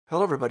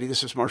Hello, everybody.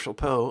 This is Marshall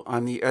Poe.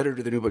 I'm the editor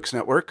of the New Books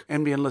Network.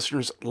 NBN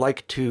listeners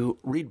like to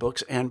read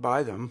books and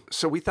buy them.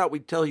 So we thought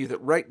we'd tell you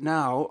that right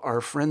now, our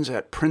friends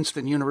at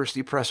Princeton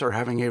University Press are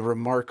having a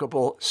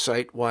remarkable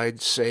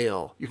site-wide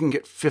sale. You can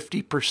get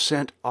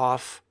 50%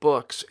 off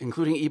books,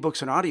 including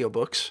ebooks and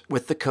audiobooks,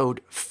 with the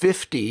code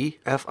 50,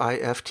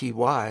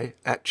 F-I-F-T-Y,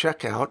 at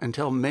checkout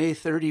until May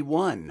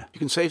 31. You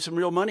can save some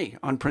real money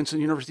on Princeton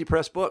University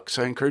Press books.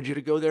 I encourage you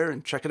to go there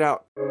and check it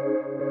out.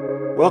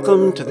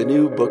 Welcome to the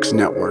New Books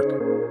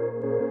Network.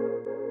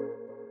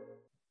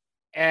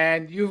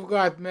 And you've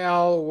got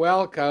Mel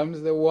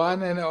welcomes the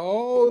one and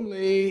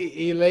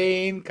only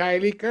Elaine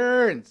Kiely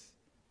Kearns.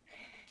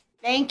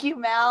 Thank you,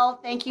 Mel.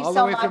 Thank you all so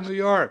the way much. From New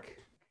York.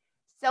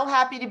 So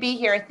happy to be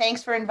here.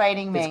 Thanks for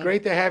inviting me. It's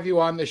great to have you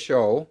on the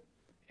show.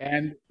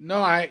 And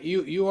no,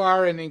 you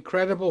are an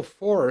incredible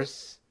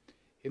force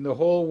in the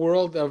whole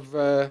world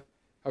of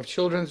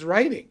children's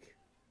writing.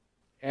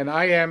 And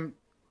I am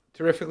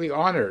terrifically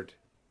honored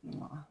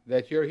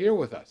that you're here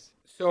with us.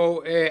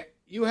 So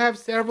you have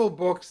several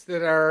books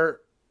that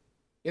are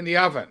in the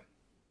oven.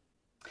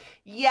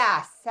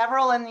 Yeah,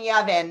 several in the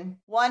oven.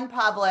 One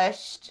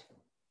published.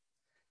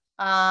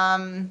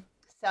 So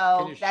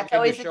that's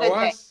always a good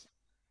thing.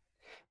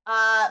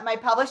 My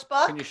published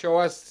book. Can you show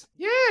us?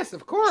 Yes,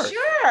 of course.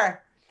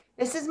 Sure.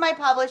 This is my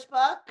published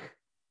book,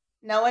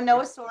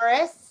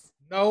 Noasaurus.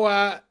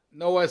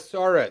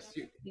 Noasaurus.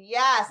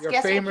 Yes. Your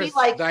Guess famous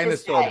what he likes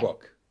dinosaur to say.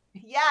 book.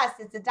 Yes,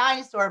 it's a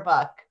dinosaur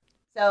book.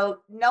 So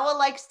Noah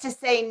likes to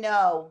say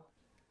no,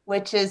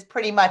 which is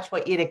pretty much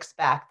what you'd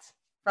expect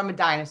from a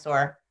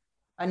dinosaur,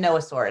 a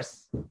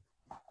Noasaurus.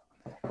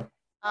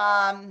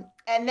 And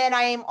then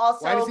I am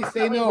also. Why does he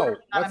say no?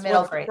 What's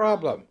the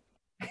problem?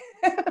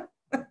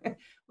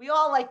 We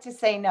all like to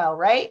say no,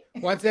 right?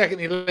 1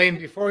 second, Elaine.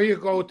 Before you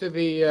go to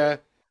the,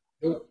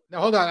 now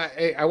hold on.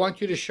 I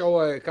want you to show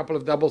a couple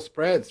of double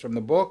spreads from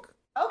the book.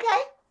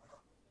 Okay.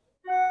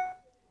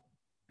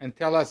 And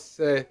tell us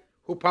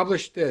who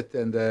published it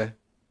and.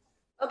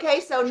 Okay,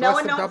 so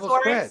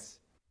Noasaurus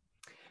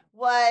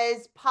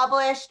was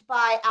published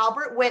by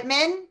Albert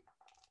Whitman,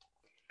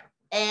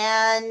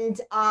 and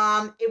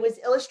it was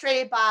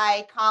illustrated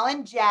by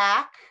Colin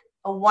Jack,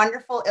 a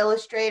wonderful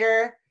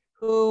illustrator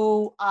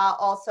who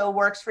also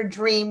works for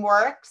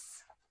DreamWorks.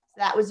 So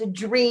that was a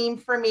dream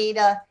for me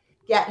to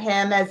get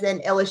him as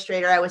an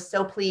illustrator. I was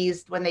so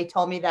pleased when they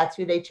told me that's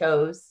who they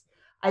chose.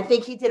 I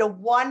think he did a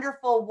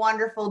wonderful,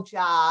 wonderful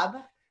job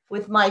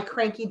with my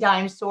cranky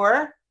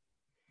dinosaur.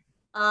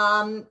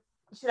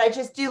 Should I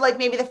just do like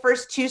maybe the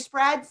first two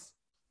spreads?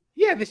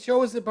 Yeah, the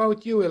show is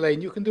about you,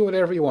 Elaine. You can do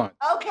whatever you want.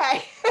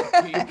 Okay.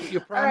 you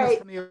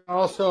promised me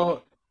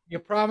also. You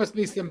promised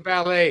me some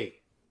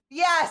ballet.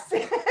 Yes.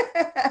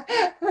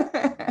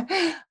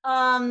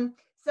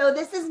 So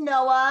this is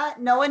Noah.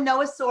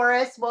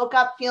 Noasaurus woke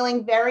up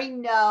feeling very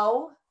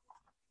no.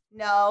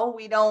 No,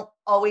 we don't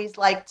always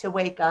like to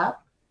wake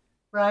up,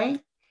 right?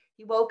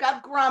 He woke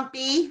up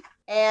grumpy.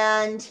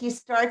 And he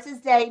starts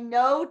his day,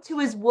 no to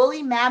his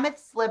woolly mammoth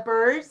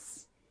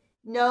slippers,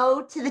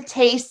 no to the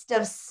taste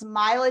of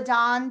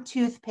Smilodon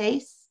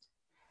toothpaste,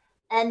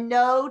 and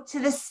no to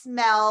the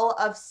smell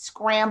of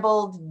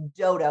scrambled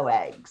dodo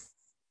eggs.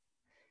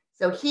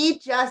 So he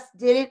just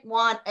didn't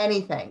want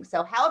anything.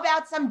 So how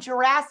about some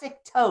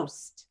Jurassic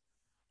toast?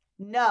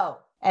 No.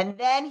 And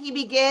then he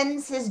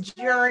begins his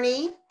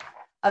journey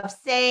of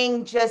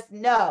saying just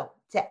no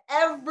to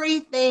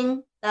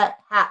everything that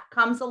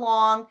comes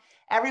along.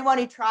 Everyone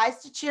who tries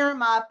to cheer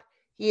him up,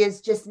 he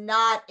is just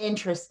not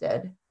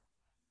interested.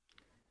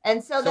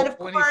 And so then, of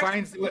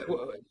course,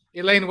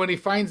 Elaine, when he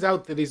finds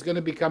out that he's going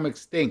to become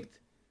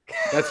extinct,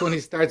 that's when he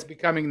starts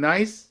becoming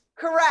nice?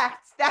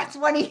 Correct. That's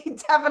when he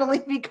definitely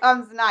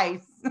becomes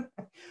nice.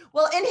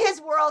 Well, in his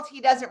world, he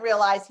doesn't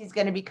realize he's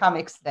going to become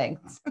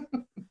extinct.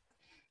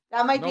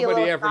 That might be a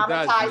little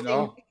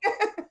traumatizing.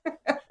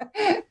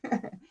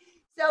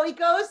 So he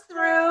goes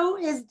through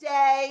his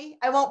day.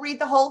 I won't read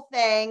the whole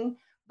thing.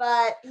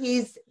 But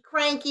he's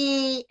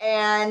cranky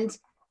and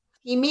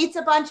he meets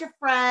a bunch of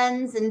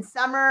friends, and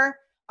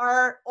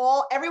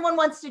everyone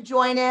wants to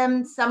join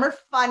him. Some are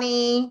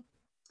funny.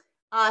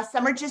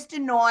 Some are just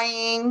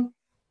annoying.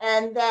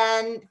 And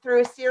then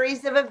through a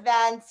series of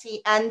events,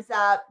 he ends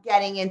up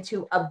getting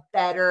into a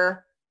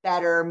better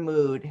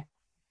mood.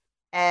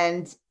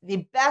 And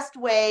the best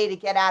way to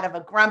get out of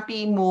a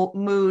grumpy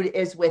mood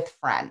is with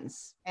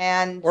friends.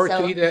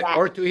 To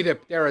eat a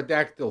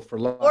pterodactyl for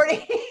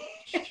lunch.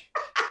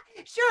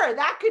 Sure,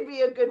 that could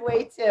be a good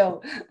way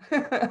too.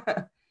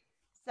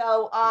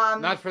 So,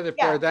 not for the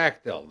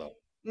pterodactyl though.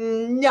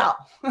 No.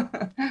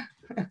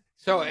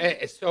 So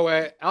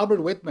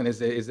Albert Whitman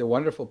is a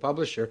wonderful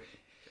publisher,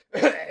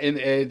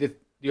 and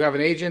you have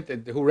an agent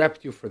who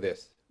repped you for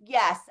this.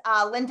 Yes,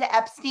 Linda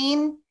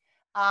Epstein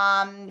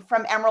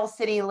from Emerald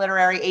City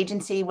Literary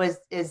Agency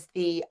is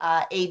the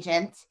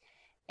agent,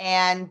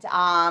 and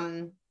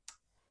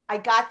I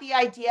got the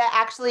idea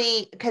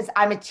actually because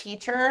I'm a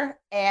teacher,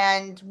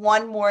 and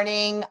one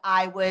morning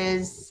I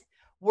was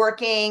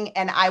working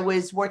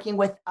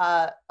with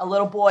a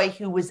little boy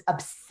who was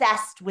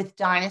obsessed with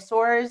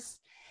dinosaurs.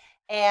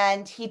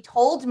 and he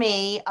told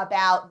me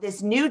about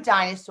this new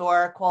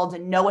dinosaur called a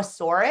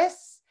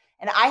Noasaurus.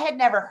 And I had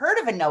never heard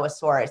of a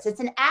Noasaurus. It's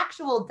an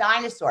actual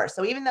dinosaur.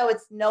 So even though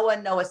it's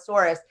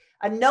Noasaurus,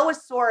 a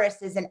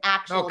Noasaurus is an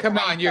actual No, come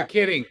dinosaur. on, you're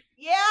kidding.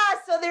 Yeah,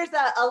 so there's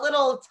a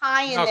little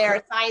tie-in No, there,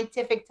 a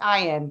scientific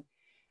tie-in.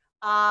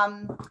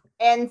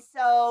 And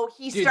so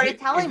he started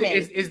telling me.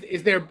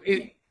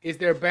 Is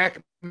there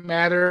back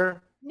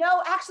matter?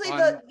 No, actually,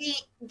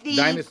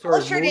 the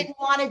publisher didn't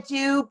want to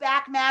do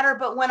back matter,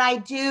 but when I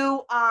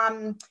do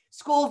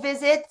school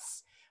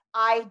visits,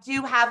 I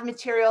do have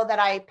material that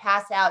I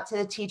pass out to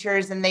the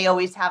teachers, and they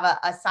always have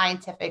a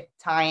scientific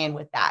tie-in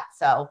with that.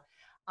 So,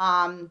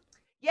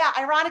 yeah,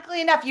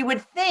 ironically enough, you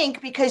would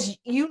think, because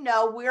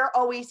we're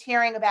always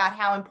hearing about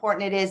how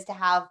important it is to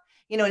have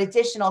an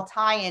additional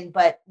tie-in,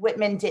 but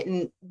Whitman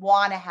didn't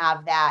want to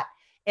have that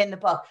in the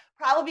book,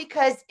 probably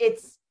because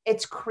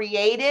it's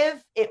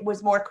creative. It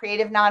was more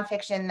creative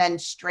nonfiction than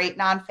straight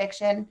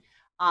nonfiction.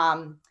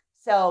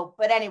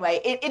 But anyway,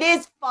 it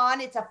is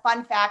fun. It's a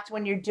fun fact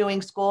when you're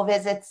doing school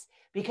visits,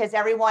 because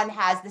everyone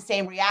has the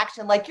same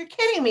reaction. Like, you're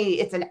kidding me.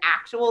 It's an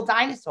actual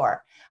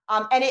dinosaur.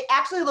 And it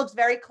actually looks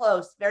very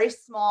close, very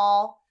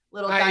small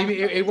little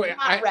dinosaur.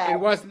 It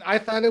wasn't. I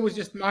thought it was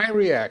just my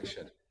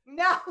reaction.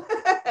 No,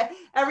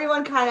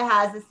 everyone kind of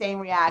has the same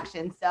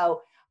reaction.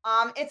 So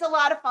it's a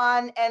lot of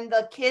fun. And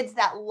the kids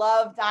that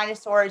love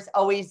dinosaurs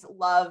always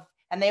love,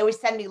 and they always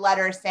send me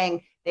letters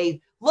saying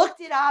they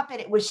looked it up and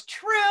it was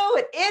true.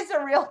 It is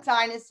a real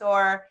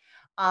dinosaur.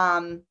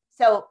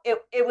 So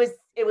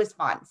it was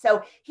fun.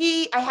 So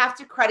I have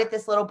to credit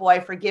this little boy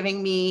for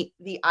giving me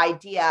the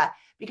idea,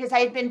 because I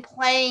had been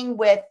playing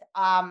with,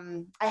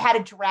 I had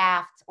a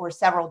draft or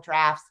several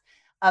drafts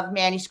of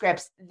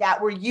manuscripts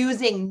that were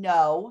using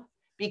No,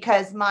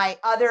 because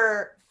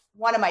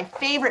one of my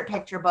favorite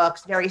picture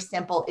books, very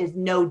simple, is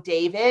No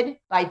David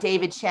by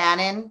David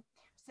Shannon.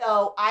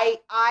 So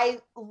I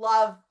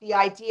love the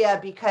idea,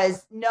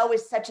 because no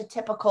is such a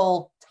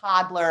typical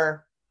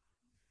toddler,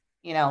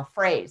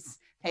 phrase.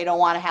 They don't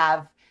want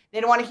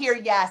to hear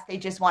yes. They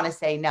just want to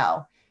say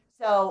no.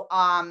 So,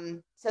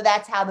 so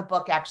that's how the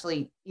book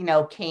actually,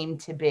 came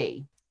to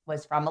be,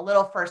 was from a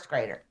little first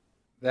grader.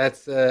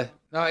 That's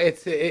no,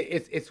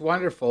 it's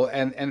wonderful,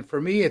 and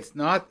for me, it's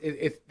not.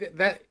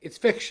 It's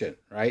fiction,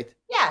 right?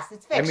 Yes,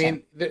 it's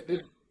fiction. I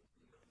mean,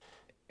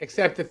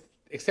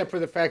 except for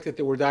the fact that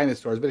there were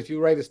dinosaurs. But if you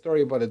write a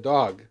story about a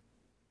dog,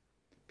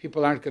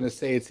 people aren't going to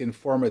say it's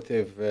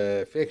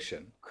informative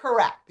fiction.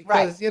 Correct.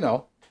 Because,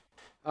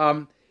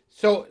 right.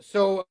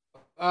 So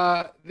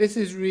this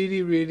is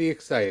really, really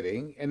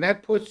exciting, and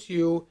that puts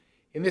you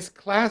in this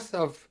class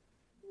of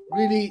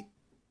really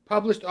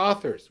published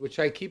authors, which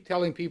I keep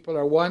telling people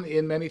are one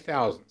in many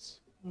thousands.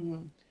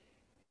 Mm-hmm.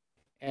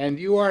 And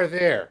you are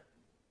there.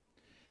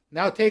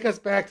 Now take us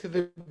back to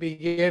the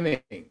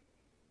beginning,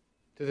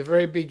 to the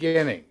very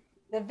beginning.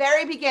 The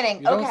very beginning.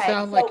 You don't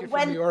sound like you're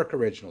from New York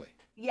originally.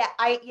 Yeah,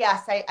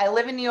 I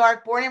live in New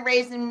York, born and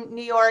raised in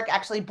New York,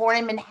 actually born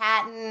in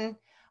Manhattan,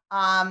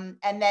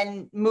 and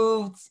then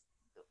moved,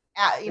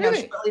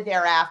 really? shortly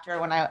thereafter,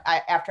 when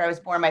after I was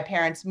born, my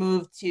parents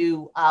moved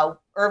to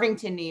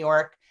Irvington, New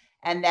York.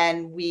 And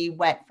then we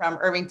went from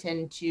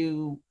Irvington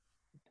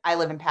I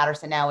live in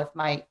Patterson now with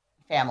my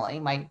family,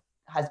 my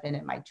husband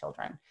and my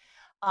children.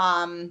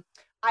 I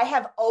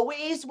have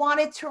always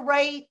wanted to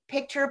write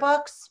picture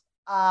books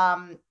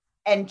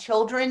and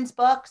children's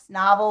books,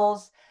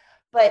 novels,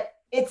 but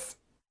it's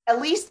at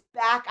least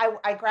back,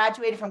 I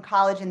graduated from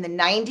college in the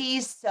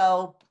 90s.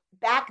 So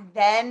back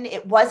then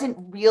it wasn't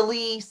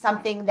really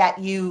something that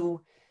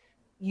you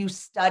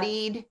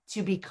studied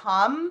to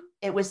become.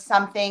 It was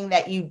something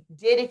that you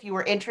did if you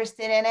were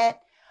interested in it.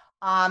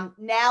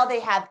 Now they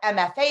have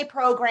MFA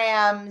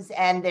programs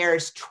and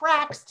there's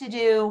tracks to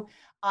do.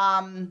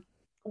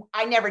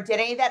 I never did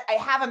any of that. I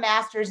have a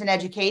master's in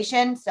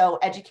education, so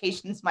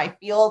education's my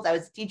field. I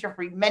was a teacher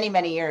for many,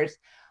 many years.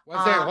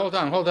 What's that? Hold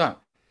on.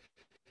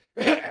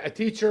 A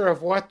teacher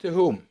of what to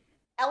whom?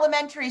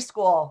 Elementary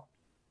school,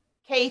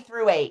 K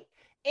through 8.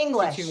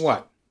 English. Teaching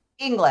what?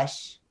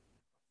 English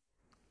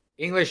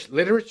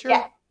literature?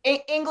 Yeah,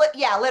 English.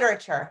 Yeah,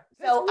 literature.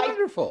 That's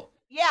wonderful.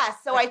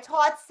 So I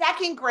taught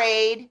second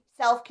grade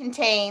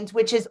self-contained,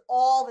 which is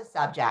all the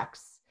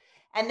subjects.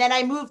 And then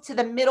I moved to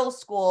the middle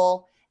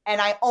school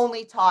and I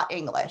only taught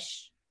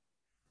English.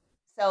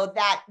 So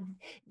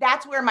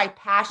that's where my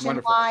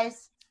passion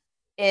lies,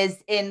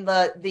 is in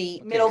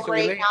the middle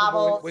grade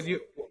novels.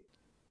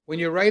 When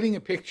you're writing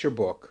a picture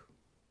book,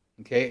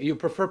 okay, you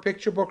prefer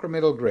picture book or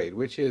middle grade?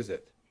 Which is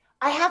it?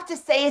 I have to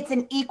say it's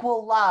an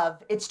equal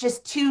love. It's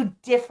just two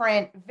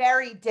different,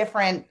 very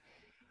different.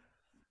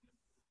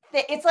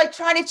 It's like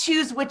trying to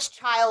choose which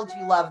child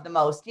you love the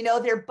most.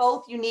 They're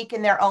both unique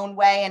in their own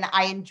way. And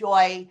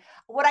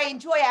what I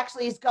enjoy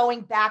actually is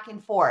going back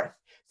and forth.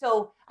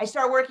 So I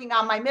start working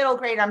on my middle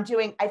grade.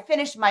 I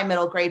finished my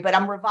middle grade, but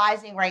I'm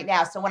revising right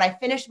now. So when I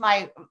finish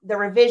the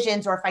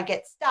revisions, or if I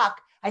get stuck,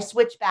 I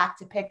switch back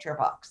to picture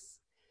books.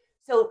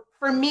 So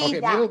for me,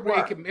 middle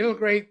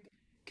grade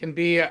can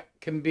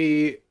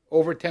be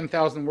over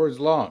 10,000 words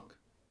long.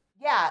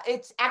 Yeah,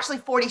 it's actually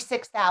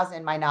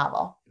 46,000, my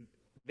novel.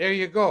 There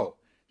you go.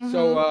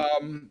 So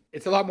Hmm.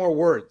 it's a lot more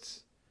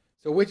words.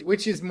 So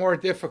which is more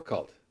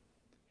difficult?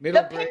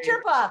 Middle The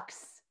picture grade?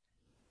 books.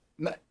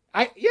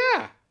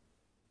 Yeah.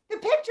 The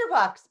picture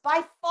books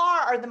by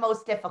far are the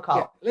most Yeah,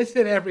 difficult.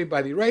 listen,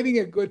 everybody. Writing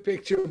a good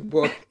picture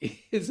book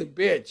is a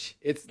bitch.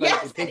 It's like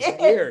Yes, it takes it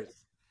is.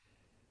 years.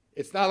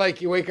 It's not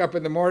like you wake up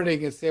in the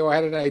morning and say, "Oh, I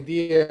had an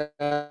idea,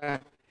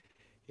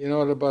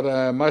 about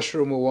a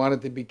mushroom who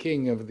wanted to be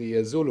king of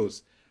the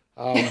Zulus."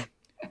 It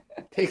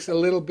takes a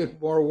little bit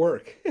more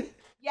work.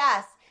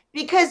 Yes,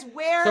 because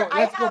where So I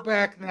let's go have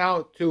back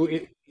now to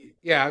it.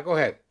 Yeah, go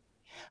ahead.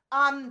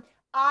 um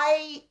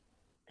I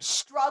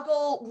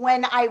struggle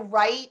when I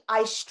write,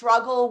 I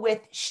struggle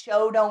with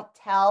show don't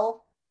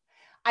tell.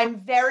 I'm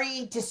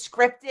very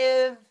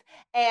descriptive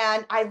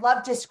and I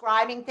love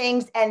describing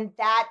things. And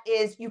that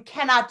is, you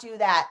cannot do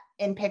that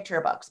in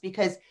picture books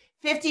because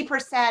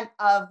 50%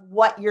 of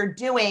what you're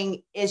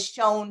doing is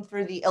shown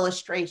through the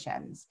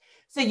illustrations.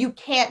 So you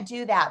can't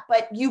do that,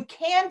 but you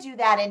can do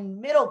that in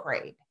middle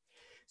grade.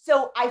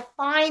 So I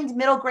find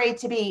middle grade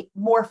to be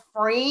more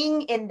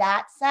freeing in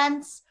that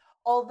sense,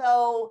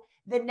 although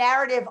the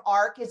narrative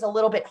arc is a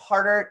little bit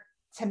harder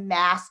to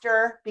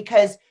master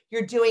because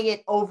you're doing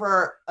it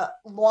over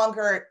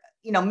longer,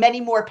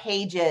 many more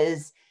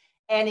pages,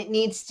 and it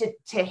needs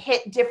to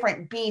hit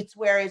different beats.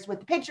 Whereas with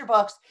the picture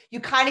books, you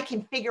kind of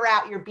can figure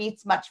out your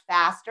beats much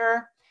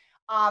faster.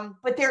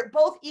 But they're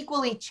both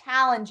equally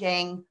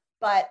challenging.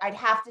 But I'd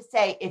have to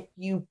say, if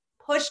you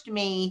pushed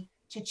me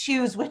to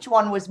choose which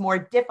one was more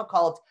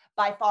difficult,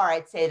 by far,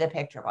 I'd say the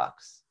picture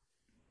books.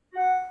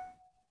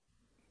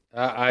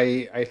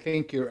 I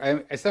think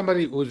as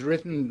somebody who's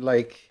written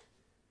like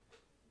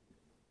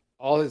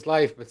all his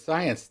life, but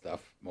science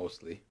stuff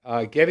mostly.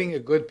 Getting a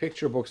good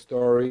picture book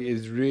story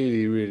is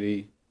really,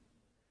 really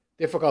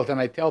difficult, and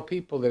I tell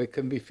people that it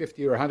can be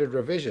 50 or 100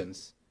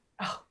 revisions,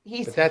 Oh, but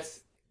easy.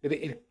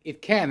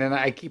 it can, and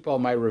I keep all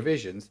my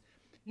revisions,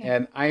 Yeah.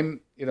 and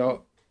I'm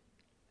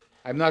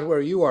not where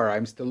you are.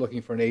 I'm still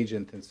looking for an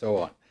agent and so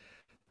on.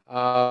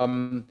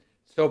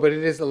 But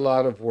it is a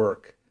lot of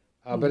work.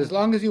 But as Mhm.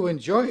 long as you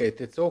enjoy it,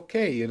 it's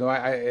okay.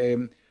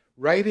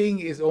 Writing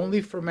is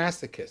only for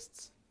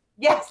masochists.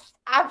 Yes,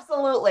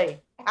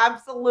 absolutely.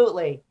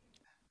 Absolutely.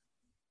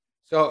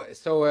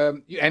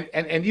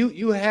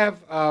 You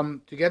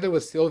have together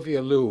with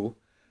Sylvia Lou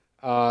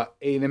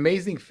an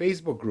amazing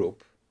Facebook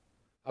group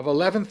of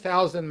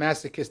 11,000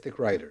 masochistic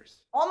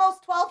writers.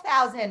 Almost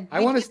 12,000. I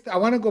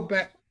want to go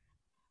back.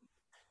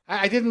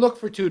 I didn't look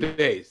for 2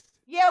 days.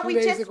 Yeah, Two we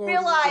days just ago it was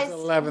realized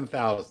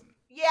 11,000.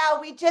 Yeah,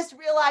 we just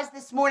realized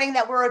this morning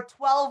that we're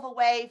 12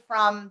 away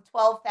from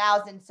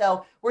 12,000.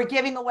 So we're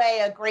giving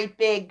away a great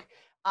big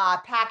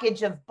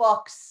package of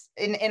books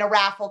in a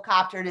raffle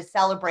copter to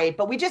celebrate.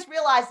 But we just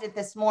realized it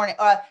this morning,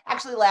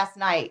 actually last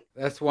night.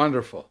 That's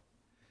wonderful.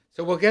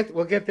 So we'll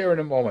get there in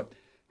a moment.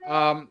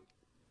 Um,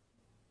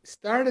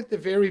 Start at the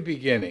very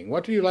beginning.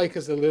 What do you like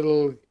as a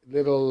little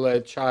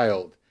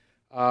child?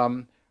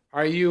 Um,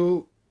 are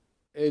you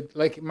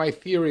like my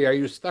theory? Are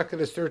you stuck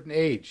at a certain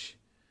age?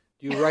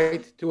 Do you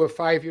write to a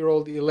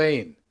 5-year-old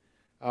Elaine?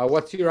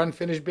 What's your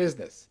unfinished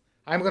business?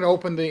 I'm going to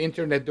open the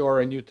internet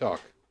door and you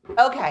talk.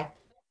 Okay.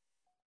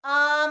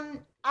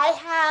 I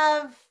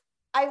have,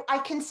 I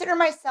consider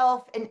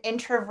myself an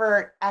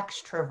introvert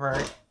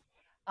extrovert.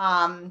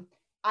 Um,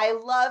 I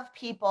love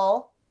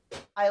people.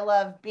 I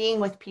love being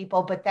with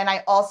people, but then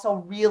I also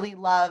really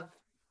love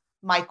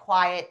my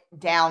quiet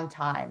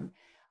downtime.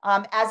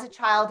 As a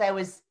child, I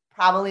was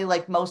probably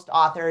like most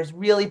authors,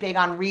 really big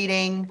on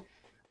reading.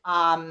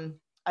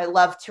 I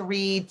love to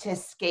read to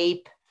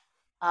escape.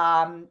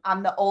 I'm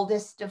the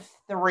oldest of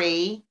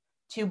three,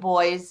 two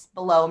boys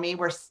below me.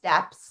 We're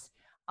steps.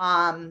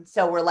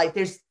 So we're like,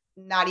 there's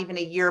not even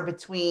a year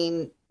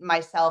between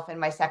myself and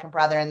my second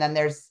brother. And then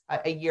there's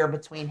a year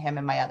between him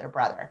and my other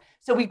brother.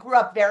 So we grew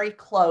up very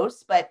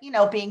close, but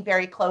being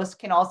very close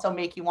can also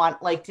make you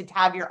want like to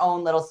have your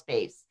own little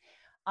space.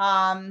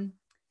 Um,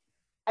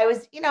 I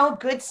was, a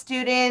good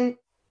student,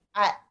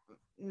 I,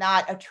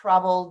 not a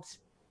troubled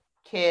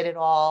kid at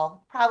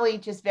all, probably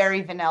just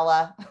very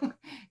vanilla,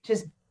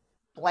 just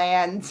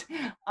bland.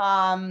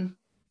 Um,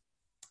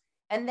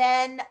 and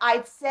then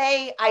I'd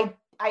say I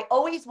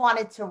always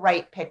wanted to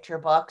write picture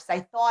books.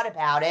 I thought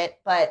about it,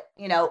 but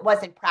it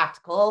wasn't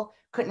practical.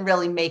 Couldn't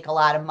really make a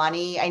lot of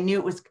money. I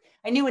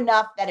knew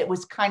enough that it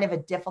was kind of a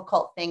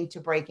difficult thing to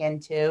break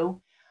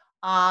into.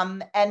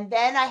 And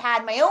then I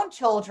had my own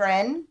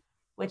children,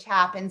 which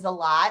happens a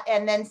lot.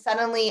 And then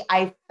suddenly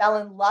I fell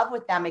in love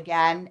with them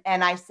again.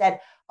 And I said,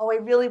 oh, I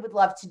really would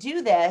love to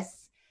do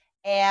this.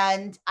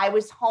 And I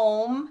was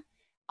home.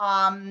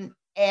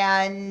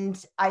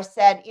 And I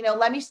said,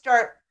 let me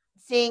start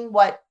seeing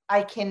what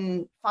I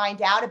can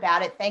find out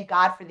about it. Thank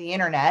God for the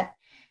internet.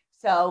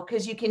 So,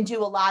 because you can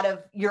do a lot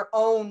of your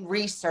own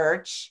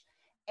research.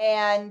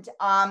 And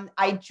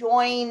I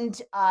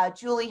joined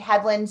Julie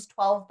Hedlund's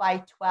 12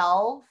 by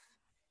 12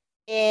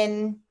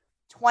 in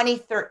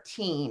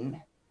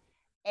 2013.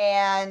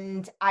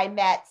 And I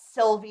met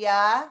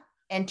Sylvia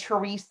and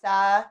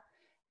Teresa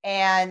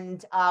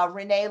and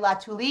Renee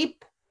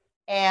Latulippe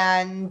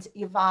and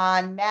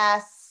Yvonne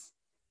Mess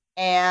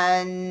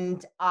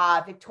and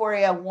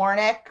Victoria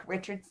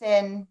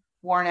Richardson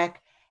Warnick.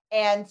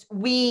 And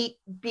we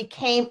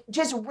became,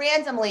 just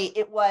randomly,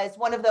 it was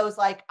one of those,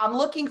 like, I'm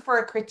looking for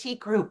a critique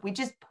group. We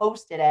just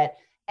posted it.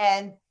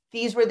 And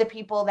these were the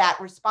people that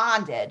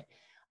responded.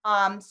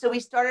 So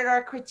we started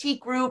our critique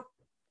group.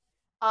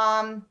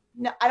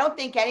 No, I don't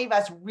think any of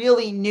us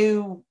really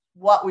knew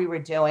what we were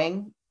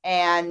doing.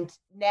 And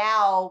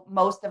now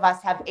most of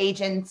us have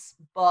agents,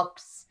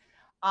 books.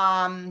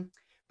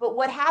 But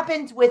what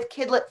happened with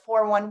Kidlit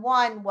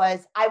 411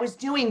 was I was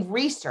doing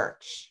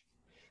research.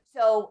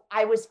 So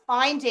I was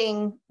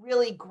finding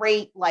really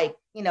great, like,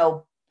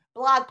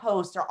 blog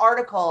posts or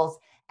articles,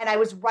 and I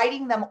was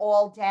writing them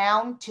all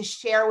down to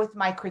share with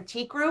my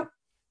critique group.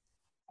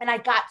 And I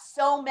got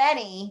so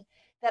many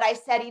that I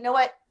said, you know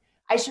what?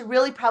 I should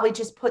really probably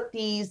just put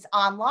these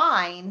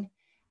online.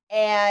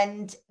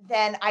 And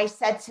then I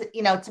said to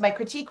my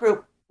critique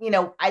group,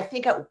 I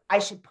think I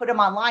should put them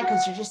online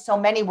because there's just so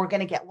many, we're going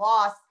to get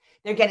lost.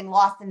 They're getting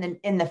lost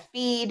in the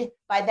feed.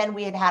 By then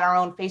we had our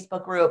own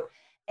Facebook group.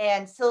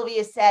 And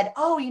Sylvia said,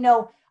 oh,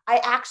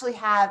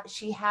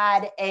 she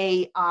had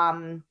a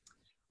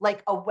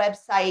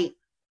website.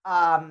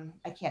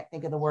 I can't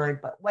think of the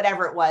word, but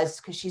whatever it was,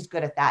 because she's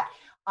good at that.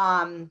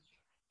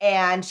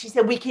 And she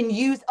said, we can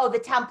use, the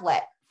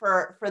template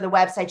for the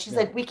website. She's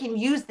like, we can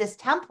use this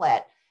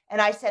template.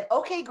 And I said,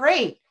 okay,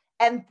 great.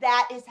 And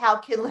that is how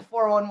Kidlit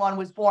 411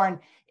 was born.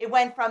 It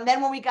went from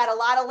then, when we got a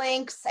lot of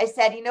links, I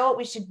said, you know what,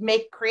 we should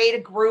create a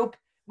group.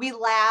 We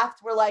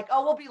laughed. We're like,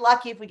 oh, we'll be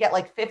lucky if we get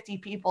like 50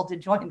 people to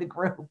join the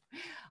group.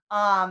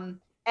 And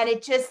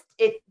it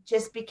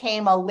just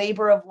became a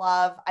labor of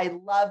love. I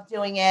love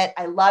doing it.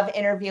 I love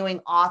interviewing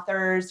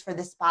authors for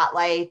the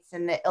spotlights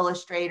and the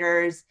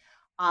illustrators.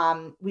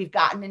 We've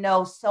gotten to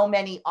know so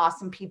many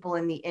awesome people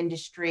in the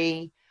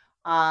industry.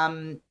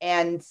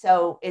 And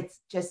so it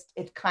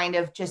kind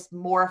of just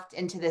morphed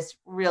into this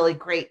really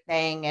great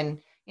thing. And,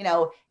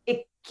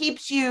 it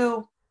keeps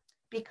you,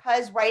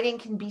 because writing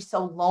can be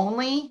so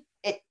lonely,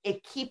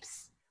 it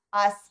keeps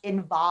us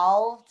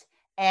involved.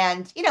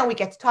 And, we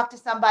get to talk to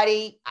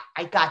somebody.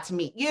 I got to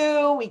meet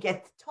you. We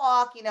get to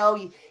talk,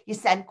 you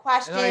send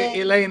questions.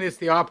 Elaine, is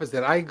the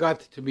opposite. I got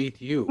to meet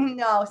you.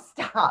 No,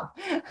 stop.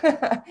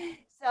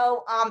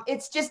 So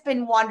it's just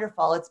been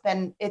wonderful. It's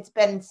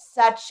been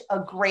such a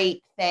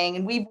great thing,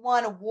 and we've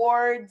won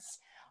awards.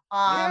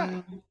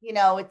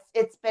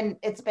 It's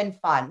been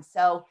fun.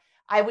 So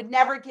I would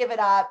never give it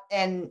up.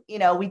 And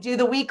we do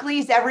the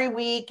weeklies every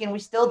week, and we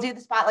still do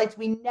the spotlights.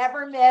 We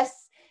never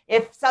miss.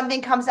 If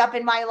something comes up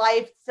in my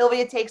life,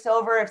 Sylvia takes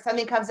over. If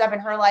something comes up in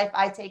her life,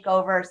 I take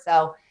over.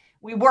 So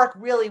we work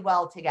really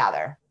well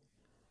together.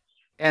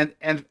 And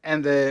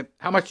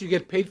how much do you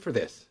get paid for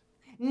this?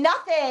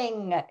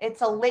 Nothing.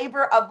 It's a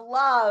labor of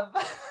love.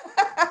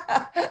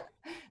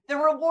 The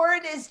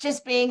reward is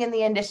just being in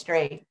the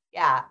industry.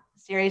 Yeah,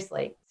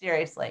 seriously.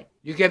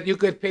 You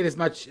get paid as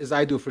much as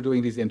I do for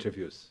doing these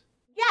interviews.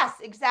 Yes,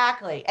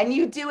 exactly. And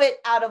you do it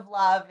out of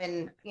love,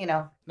 and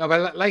No,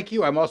 but like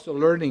you, I'm also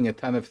learning a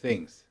ton of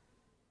things.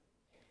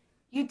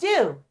 You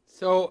do.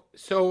 So,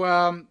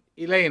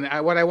 Elaine,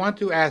 what I want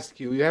to ask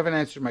you, you haven't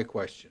answered my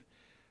question.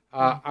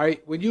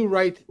 When you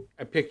write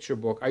a picture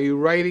book, are you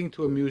writing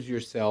to amuse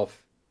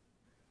yourself?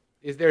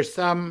 Is there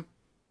some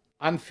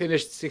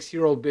unfinished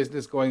 6-year-old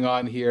business going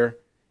on here?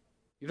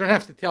 You don't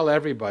have to tell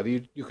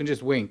everybody. You can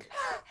just wink.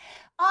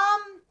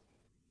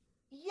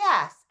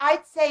 Yes,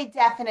 I'd say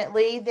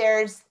definitely.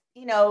 There's,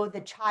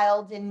 the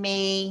child in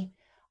me.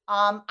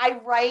 I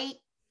write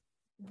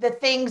the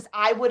things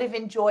I would have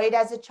enjoyed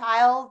as a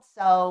child.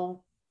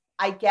 So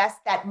I guess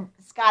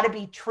that's got to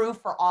be true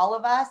for all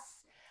of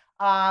us.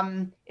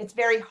 It's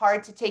very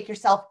hard to take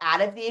yourself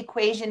out of the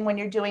equation when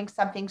you're doing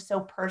something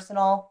so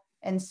personal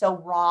and so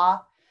raw.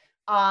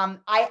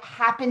 I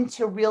happen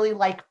to really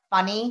like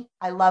funny.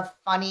 I love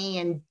funny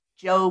and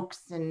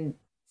jokes and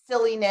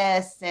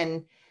silliness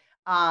and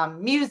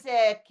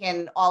music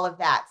and all of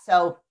that.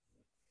 So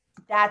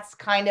that's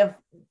kind of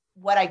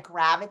what I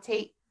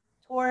gravitate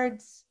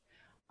towards.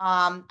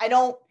 I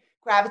don't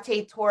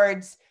gravitate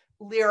towards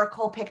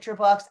lyrical picture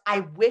books.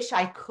 I wish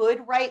I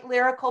could write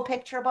lyrical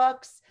picture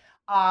books,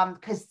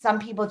 because some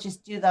people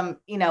just do them,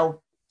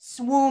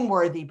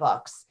 swoon-worthy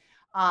books.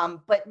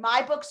 But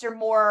my books are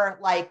more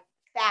like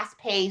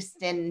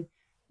fast-paced and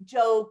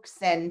jokes,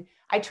 and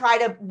I try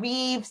to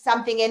weave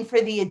something in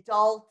for the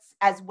adults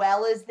as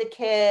well as the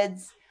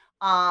kids.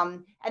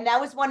 And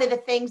that was one of the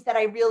things that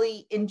I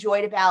really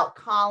enjoyed about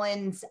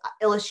Colin's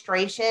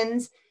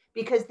illustrations,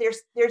 because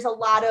there's a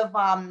lot of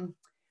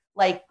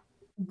like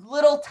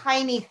little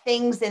tiny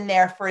things in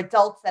there for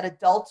adults that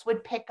adults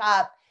would pick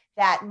up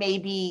that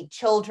maybe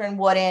children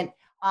wouldn't,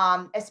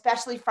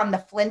 especially from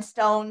the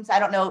Flintstones. I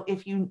don't know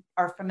if you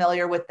are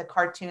familiar with the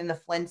cartoon, the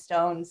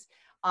Flintstones.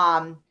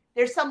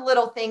 There's some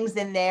little things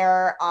in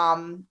there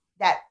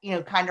that,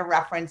 kind of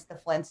reference the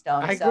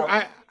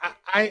Flintstones.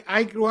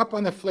 I grew up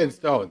on the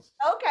Flintstones.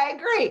 Okay,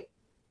 great.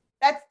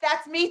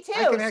 That's me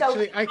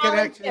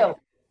too.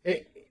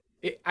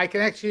 I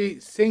can actually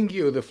sing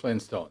you the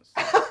Flintstones.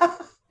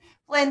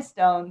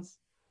 Flintstones.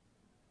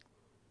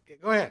 Okay,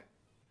 go ahead.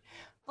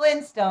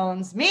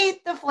 Flintstones,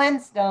 meet the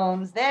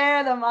Flintstones.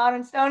 They're the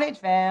modern Stone Age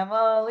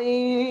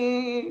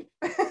family.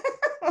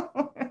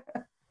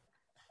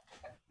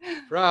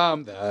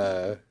 From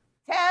the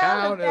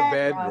Town of town of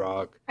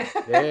Bedrock.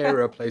 Bedrock,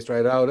 they're a place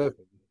right out of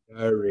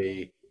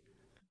Missouri.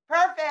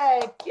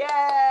 Perfect.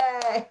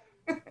 Yay.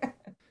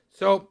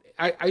 So,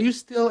 are you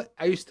still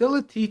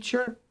a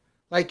teacher?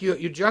 Like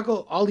you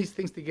juggle all these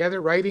things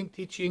together: writing,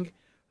 teaching,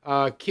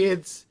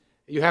 kids.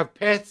 You have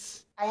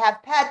pets. I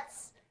have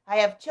pets. I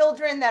have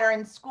children that are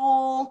in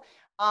school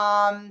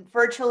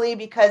virtually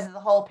because of the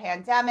whole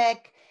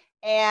pandemic.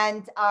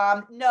 And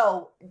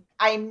no,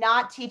 I'm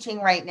not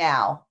teaching right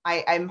now.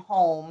 I'm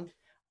home.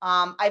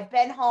 I've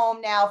been home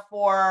now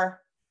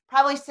for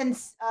probably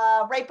since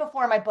right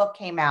before my book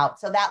came out.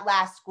 So that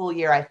last school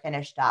year I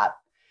finished up.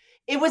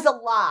 It was a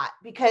lot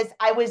because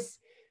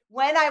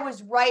when I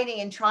was writing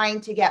and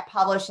trying to get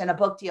published in a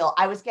book deal,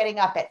 I was getting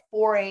up at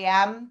 4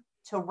 a.m.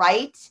 to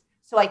write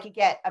so I could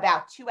get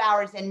about 2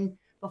 hours in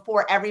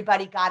before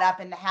everybody got up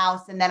in the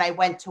house. And then I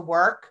went to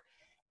work.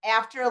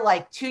 After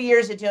like 2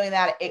 years of doing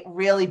that, it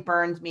really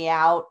burned me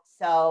out.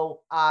 So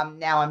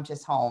now I'm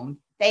just home.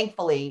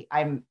 Thankfully,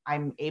 I'm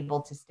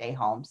able to stay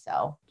home.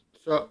 So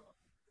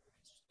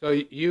So,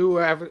 you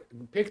have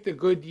picked a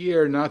good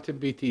year not to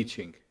be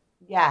teaching.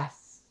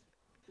 yes.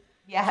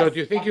 Yes. So do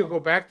you think you'll go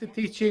back to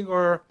teaching,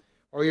 or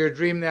your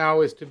dream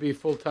now is to be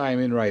full time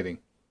in writing?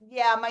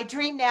 Yeah, my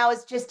dream now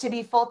is just to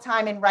be full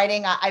time in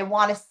writing. I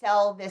want to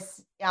sell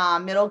this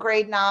middle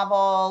grade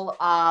novel.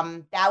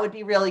 That would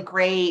be really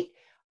great.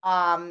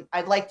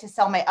 I'd like to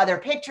sell my other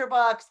picture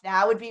books.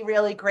 That would be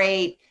really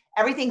great.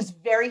 Everything's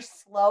very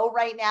slow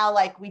right now,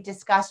 like we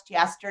discussed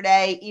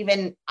yesterday.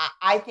 Even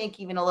I think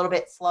even a little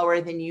bit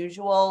slower than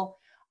usual.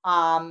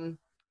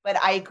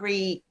 But I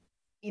agree.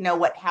 You know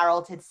what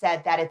Harold had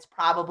said, that it's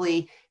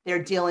probably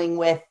they're dealing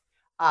with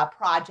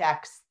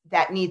projects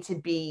that need to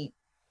be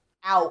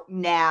out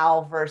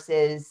now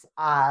versus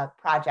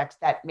projects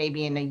that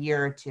maybe in a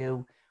year or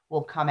two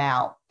will come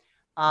out.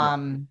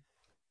 Yeah.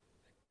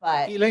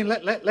 But Elaine,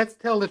 let's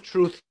tell the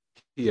truth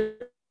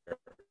here.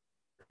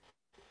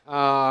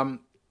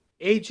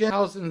 Agent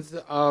thousands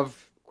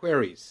of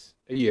queries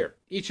a year.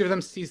 Each of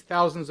them sees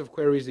thousands of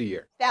queries a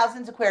year.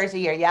 thousands of queries a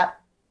year.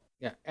 Yep.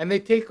 Yeah, and they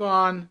take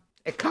on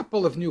a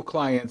couple of new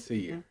clients a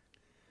year.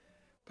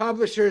 Mm-hmm.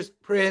 Publishers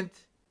print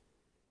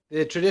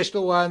the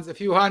traditional ones, a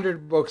few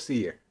hundred books a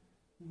year.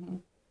 Mm-hmm.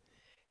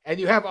 And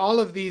you have all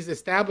of these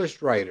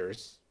established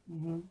writers,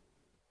 mm-hmm.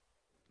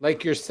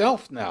 like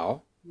yourself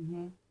now,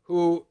 mm-hmm.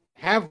 who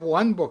have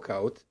one book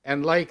out,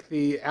 and like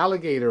the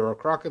alligator or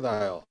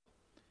crocodile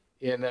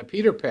in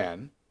Peter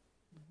Pan,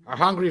 mm-hmm. are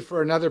hungry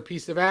for another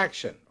piece of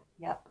action.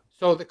 Yep.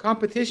 So the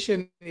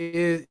competition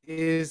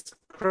is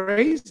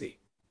crazy.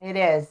 It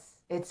is.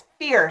 It's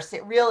fierce.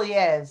 It really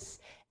is.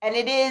 And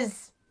it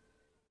is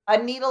a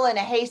needle in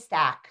a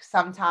haystack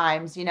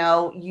sometimes. You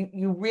know,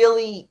 you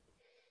really,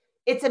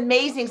 it's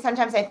amazing.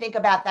 Sometimes I think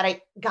about that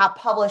I got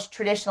published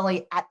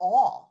traditionally at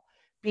all,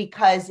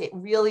 because it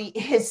really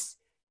is,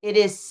 it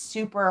is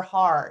super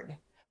hard.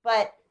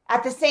 But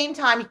at the same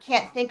time, you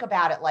can't think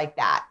about it like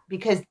that,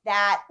 because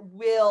that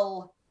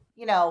will,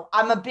 you know,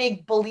 I'm a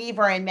big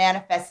believer in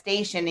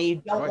manifestation, and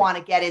you don't want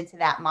to get into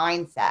that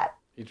mindset.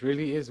 It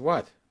really is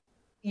what?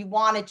 You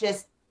want to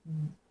just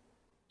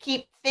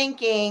keep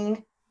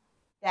thinking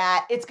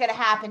that it's going to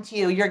happen to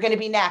you. You're going to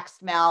be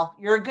next, Mel.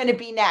 You're going to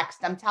be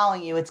next. I'm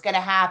telling you, it's going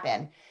to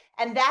happen.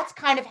 And that's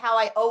kind of how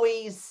I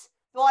always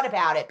thought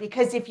about it.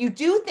 Because if you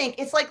do think,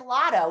 it's like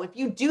lotto, if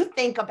you do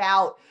think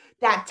about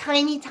that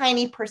tiny,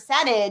 tiny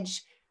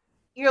percentage,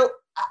 you're,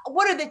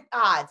 what are the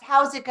odds?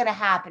 How is it going to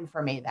happen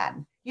for me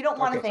then? You don't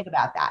want to think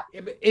about that.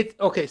 It's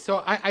okay.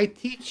 So I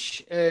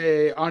teach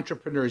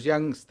entrepreneurs,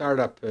 young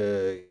startup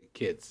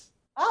kids.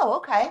 Oh,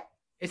 okay.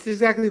 It's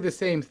exactly the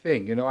same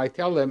thing. You know, I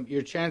tell them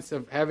your chance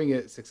of having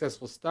a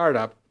successful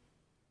startup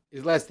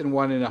is less than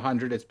 1 in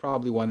 100. It's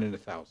probably 1 in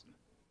 1,000.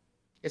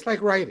 It's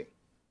like writing.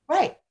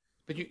 Right.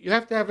 But you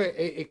have to have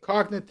a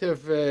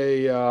cognitive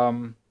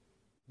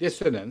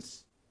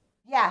dissonance.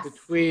 Yes.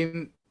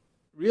 Between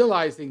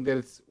realizing that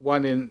it's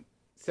 1 in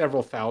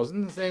several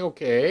thousand and saying,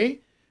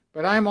 okay,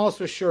 but I'm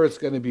also sure it's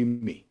going to be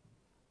me.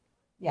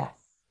 Yes.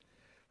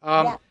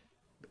 Yeah.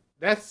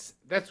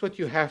 That's what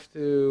you have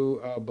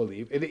to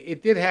believe.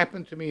 It did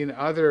happen to me in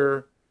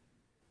other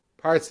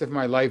parts of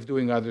my life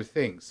doing other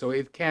things. So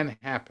it can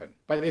happen,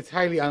 but it's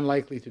highly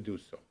unlikely to do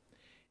so.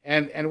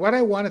 And what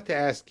I wanted to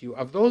ask you,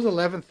 of those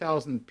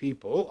 11,000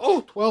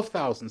 people,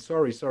 12,000,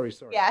 sorry.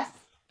 Yes.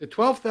 The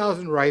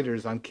 12,000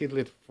 writers on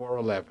Kidlit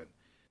 411,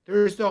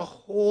 there's a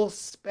whole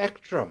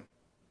spectrum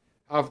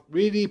of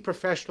really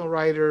professional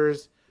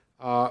writers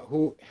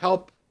who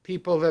help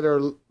people that are,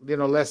 you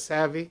know, less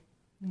savvy.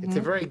 Mm-hmm. It's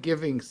a very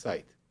giving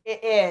site.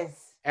 It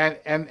is. And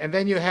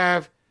then you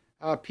have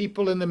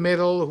people in the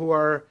middle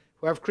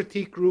who have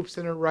critique groups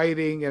and are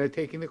writing and are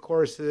taking the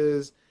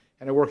courses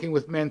and are working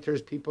with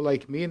mentors, people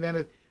like me. And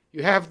then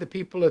you have the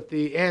people at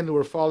the end who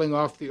are falling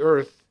off the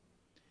earth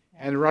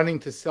and running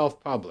to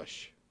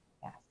self-publish.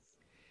 Yes.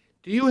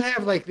 Do you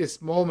have like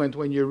this moment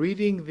when you're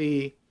reading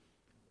the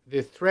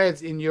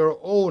threads in your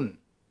own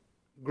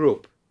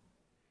group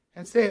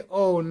and say,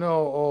 oh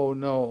no, oh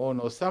no, oh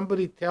no,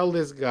 somebody tell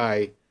this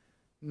guy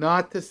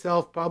not to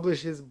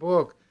self-publish his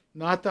book,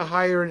 not to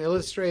hire an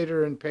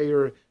illustrator and pay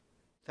her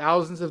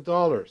thousands of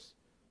dollars?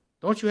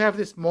 Don't you have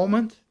this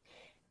moment?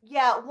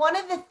 Yeah, one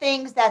of the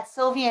things that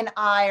Sylvia and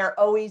I are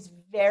always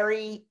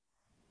very,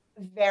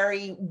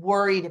 very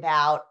worried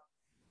about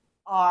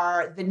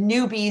are the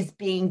newbies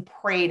being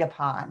preyed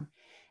upon.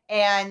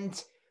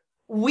 And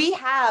we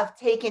have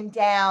taken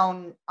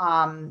down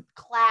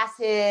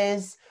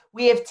classes.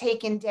 We have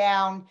taken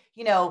down,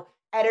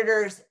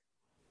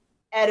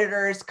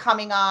 editors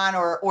coming on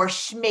or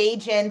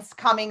schmagents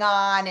coming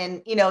on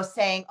and,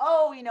 saying,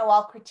 oh,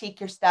 I'll critique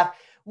your stuff.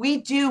 We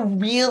do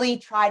really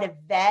try to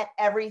vet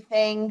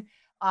everything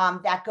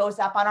that goes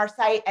up on our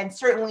site. And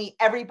certainly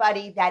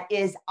everybody that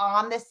is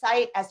on the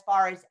site, as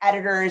far as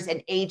editors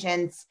and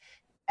agents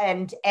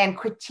and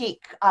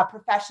critique,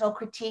 professional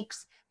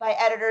critiques by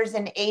editors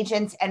and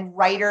agents and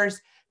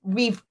writers,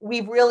 we've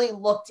really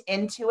looked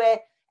into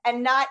it.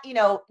 And not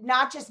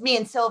just me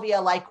and Sylvia,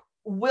 like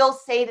we'll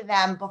say to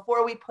them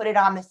before we put it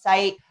on the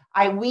site,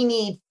 we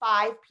need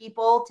 5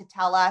 people to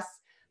tell us,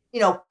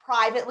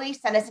 privately,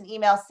 send us an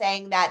email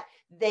saying that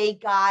they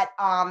got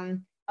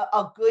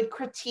a good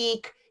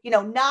critique. I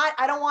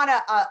don't want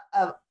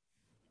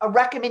a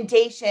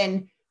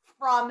recommendation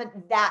from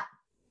that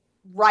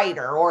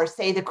writer or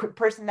say the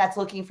person that's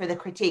looking for the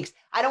critiques.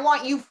 I don't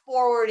want you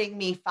forwarding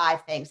me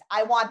 5 things.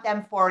 I want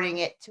them forwarding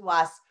it to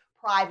us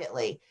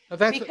privately.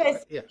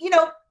 Because,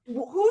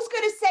 who's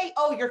going to say,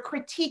 oh, your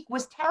critique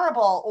was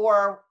terrible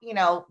or,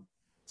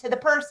 to the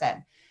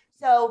person.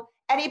 So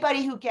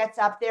anybody who gets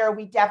up there,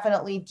 we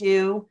definitely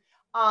do.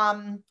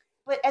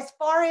 But as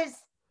far as,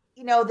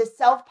 the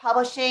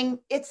self-publishing,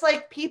 it's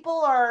like people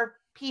are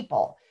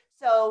people.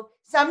 So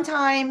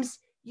sometimes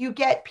you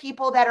get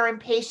people that are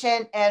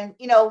impatient and,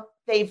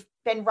 they've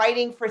been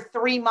writing for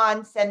 3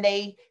 months and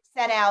they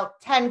sent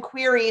out 10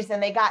 queries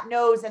and they got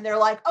no's and they're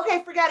like,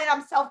 okay, forget it.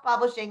 I'm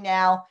self-publishing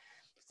now.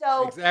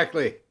 So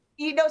exactly.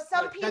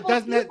 Some people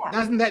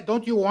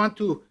don't you want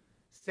to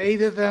say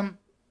to them,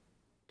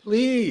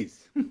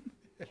 please?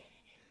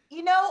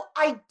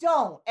 I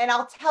don't. And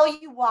I'll tell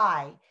you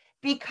why.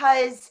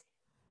 Because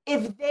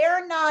if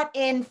they're not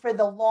in for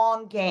the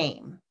long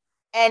game,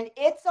 and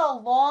it's a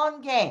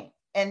long game,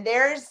 and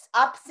there's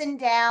ups and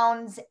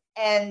downs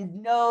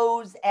and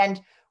no's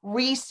and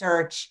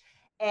research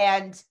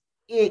and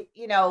it,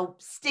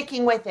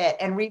 sticking with it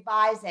and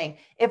revising.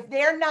 If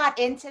they're not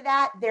into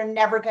that, they're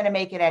never going to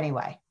make it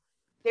anyway.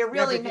 They're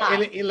really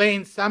not.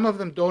 Elaine, some of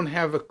them don't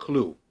have a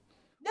clue.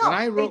 No,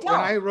 they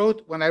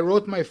don't. When I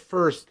wrote my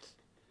first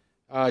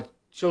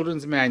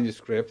children's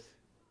manuscript,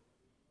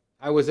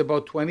 I was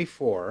about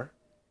 24.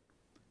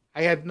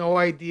 I had no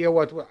idea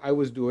what I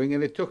was doing,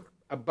 and it took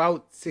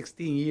about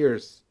 16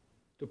 years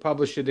to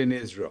publish it in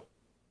Israel.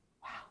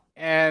 Wow.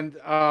 And,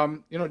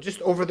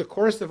 just over the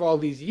course of all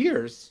these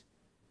years,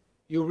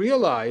 you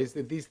realize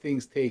that these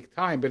things take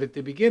time. But at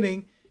the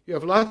beginning, you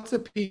have lots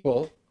of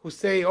people who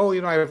say, oh,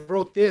 I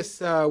wrote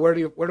this. Where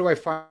do I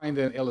find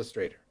an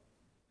illustrator?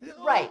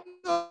 Right.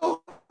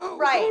 Oh, no,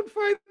 right. Don't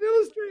find an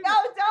illustrator. No,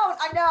 don't.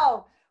 I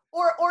know.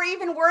 Or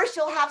even worse,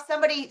 you'll have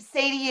somebody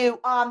say to you,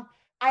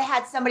 I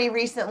had somebody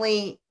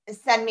recently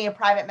send me a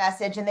private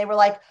message and they were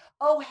like,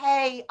 oh,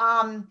 hey,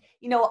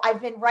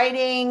 I've been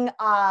writing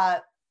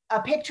a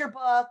picture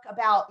book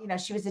about,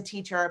 she was a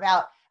teacher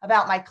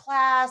about my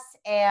class.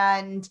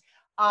 And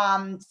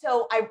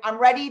so I'm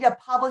ready to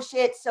publish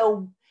it.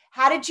 So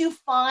how did you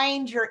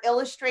find your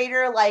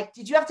illustrator? Like,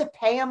 did you have to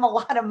pay him a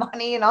lot of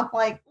money? And I'm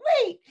like,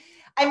 wait,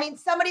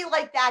 somebody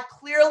like that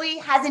clearly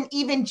hasn't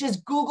even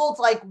just Googled,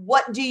 like,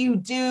 what do you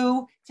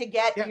do to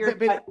get your...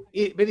 But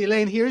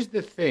Elaine, here's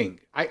the thing.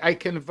 I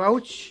can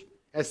vouch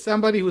as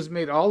somebody who's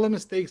made all the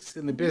mistakes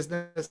in the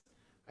business.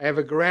 I have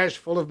a garage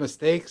full of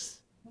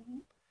mistakes.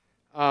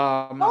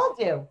 All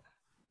do.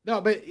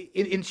 No, but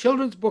in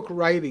children's book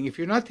writing, if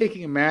you're not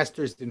taking a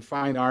master's in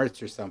fine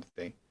arts or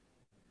something,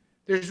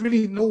 there's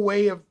really no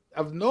way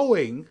of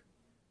knowing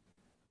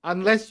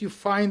unless you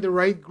find the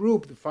right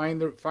group, to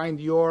find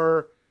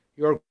your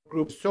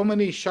group. So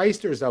many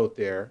shysters out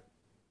there.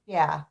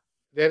 Yeah.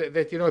 That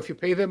if you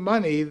pay them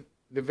money,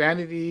 the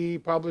vanity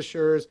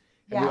publishers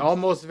and the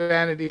almost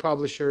vanity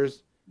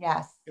publishers,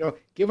 yes,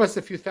 give us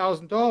a few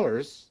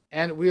 $1,000s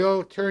and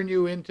we'll turn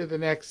you into the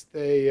next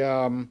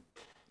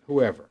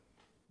whoever.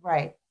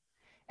 Right.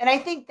 And I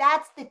think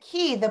that's the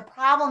key. The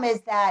problem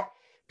is that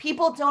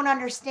people don't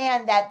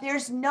understand that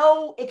there's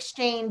no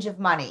exchange of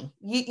money.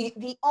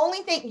 The only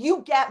thing,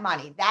 you get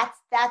money.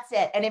 That's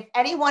it. And if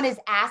anyone is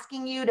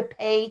asking you to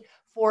pay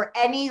for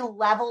any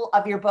level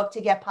of your book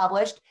to get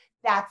published,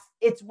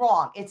 it's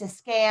wrong. It's a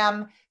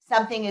scam.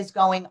 Something is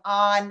going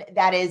on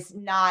that is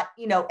not,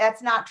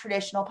 that's not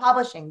traditional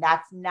publishing.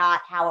 That's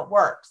not how it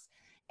works.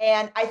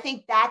 And I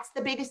think that's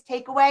the biggest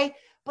takeaway.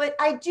 But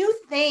I do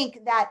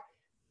think that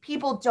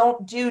people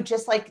don't do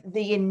just like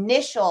the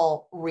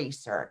initial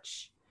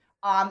research.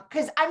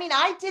 Because I mean,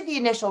 I did the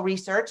initial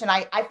research and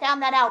I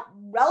found that out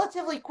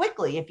relatively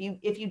quickly if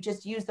you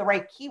just use the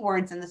right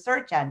keywords in the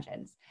search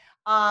engines.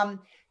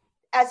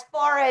 As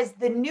far as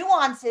the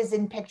nuances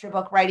in picture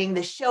book writing,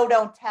 the show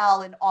don't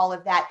tell and all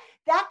of that,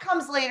 that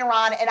comes later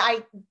on.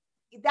 And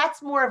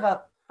that's more of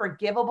a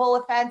forgivable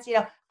offense. You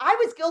know, I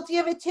was guilty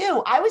of it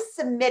too. I was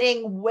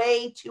submitting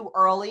way too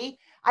early.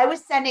 I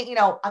was sending, you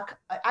know,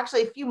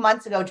 actually a few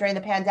months ago during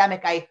the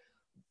pandemic, I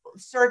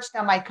searched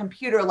on my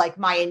computer like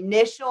my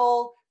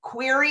initial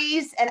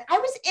queries and I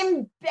was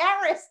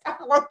embarrassed.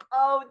 I'm like,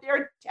 oh,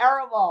 they're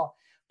terrible.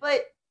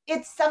 But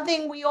it's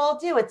something we all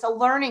do. It's a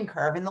learning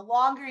curve. And the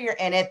longer you're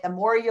in it, the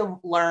more you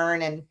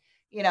learn. And,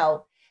 you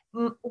know,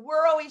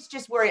 we're always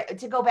just worried.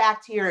 To go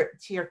back to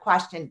your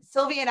question,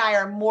 Sylvia and I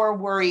are more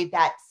worried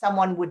that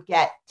someone would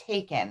get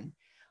taken.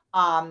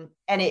 And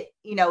it,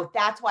 you know,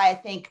 that's why I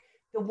think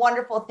the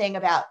wonderful thing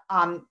about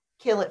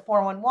Kill It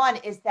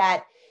 411 is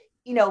that,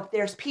 you know,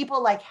 there's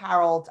people like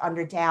Harold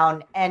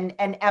Underdown and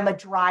Emma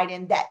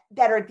Dryden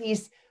that are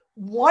these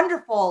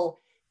wonderful,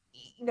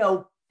 you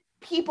know,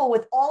 people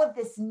with all of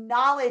this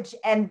knowledge,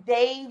 and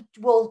they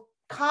will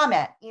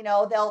comment, you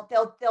know,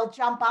 they'll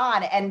jump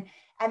on, and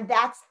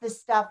that's the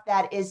stuff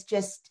that is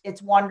just,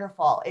 it's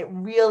wonderful. It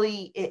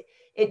really,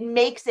 it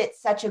makes it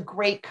such a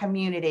great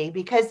community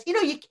because, you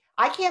know,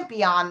 I can't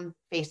be on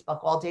Facebook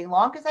all day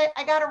long because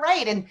I got to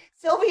write, and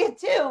Sylvia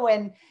too.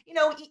 And, you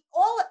know,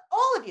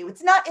 all of you,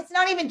 it's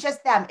not even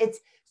just them. It's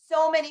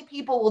so many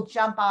people will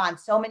jump on.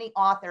 So many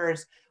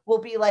authors will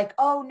be like,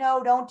 oh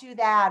no, don't do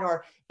that.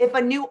 Or if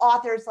a new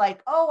author's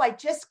like, oh, I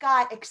just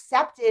got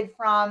accepted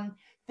from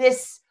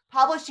this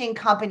publishing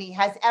company.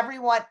 Has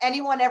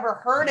anyone ever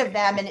heard of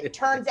them? And it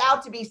turns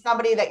out to be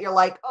somebody that you're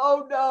like,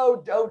 oh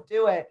no, don't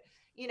do it.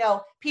 You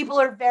know, people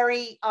are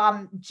very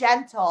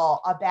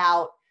gentle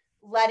about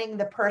letting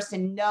the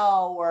person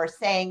know, or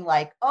saying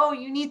like, oh,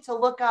 you need to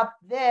look up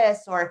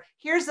this, or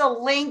here's a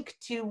link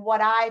to what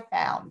I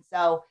found.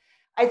 So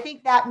I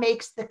think that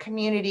makes the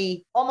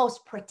community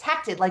almost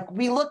protected. Like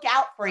we look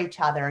out for each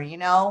other, you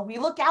know, we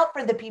look out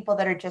for the people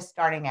that are just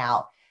starting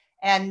out.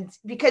 And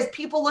because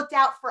people looked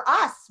out for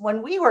us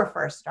when we were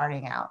first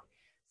starting out.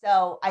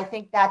 So I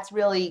think that's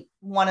really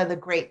one of the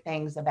great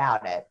things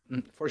about it.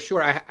 For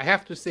sure. I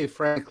have to say,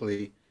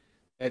 frankly,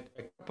 that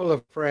a couple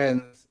of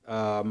friends,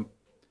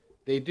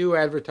 they do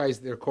advertise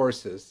their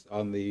courses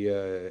on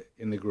the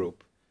in the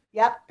group.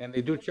 Yep. And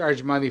they do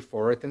charge money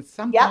for it. And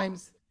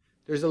sometimes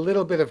there's a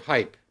little bit of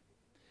hype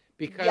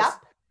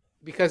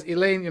because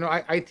Elaine, you know,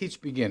 I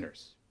teach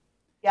beginners.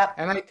 Yep.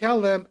 And I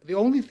tell them the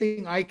only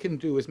thing I can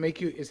do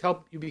is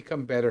help you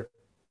become better.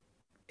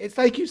 It's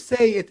like you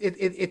say,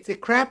 it's a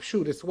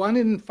crapshoot. It's 1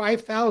 in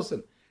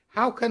 5,000.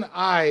 How can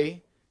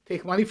I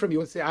take money from you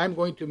and say I'm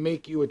going to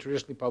make you a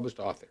traditionally published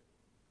author?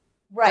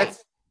 Right.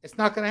 It's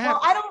not going to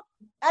happen. Well,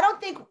 I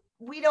don't think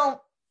we don't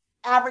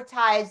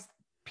advertise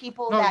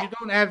people that you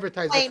don't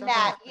advertise claim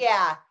that.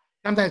 Yeah.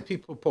 Sometimes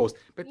people post,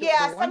 but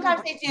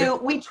sometimes they do.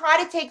 We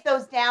try to take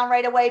those down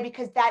right away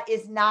because that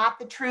is not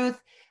the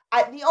truth.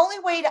 The only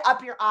way to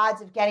up your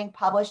odds of getting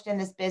published in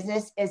this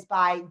business is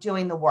by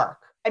doing the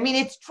work. I mean,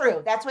 it's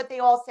true. That's what they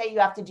all say. You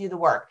have to do the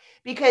work,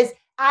 because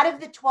out of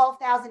the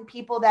 12,000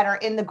 people that are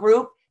in the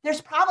group,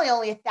 there's probably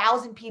only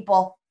 1,000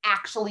 people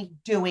actually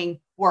doing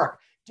work,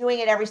 doing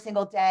it every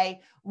single day,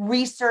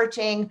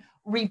 researching,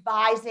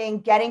 revising,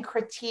 getting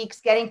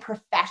critiques, getting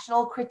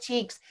professional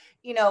critiques,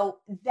 you know,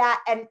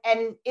 that, and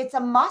it's a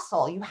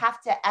muscle. You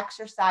have to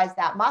exercise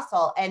that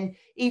muscle, and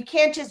you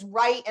can't just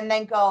write and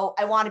then go,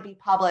 I want to be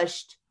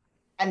published,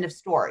 end of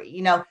story.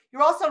 You know,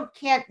 you also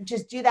can't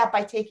just do that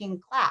by taking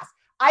class.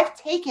 I've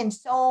taken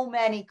so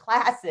many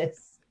classes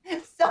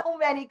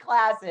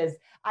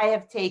I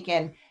have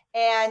taken.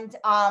 And,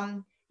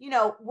 you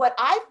know, what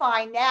I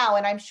find now,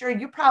 and I'm sure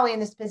you're probably in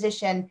this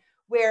position,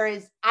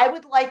 whereas I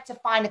would like to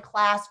find a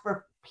class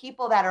for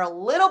people that are a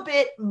little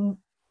bit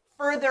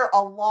further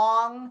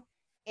along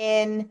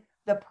in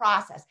the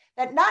process,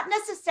 that not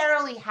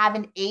necessarily have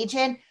an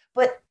agent,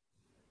 but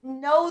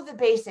know the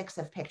basics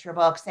of picture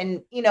books,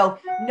 and, you know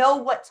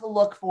what to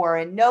look for,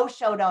 and know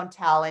show don't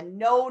tell, and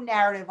know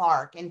narrative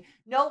arc, and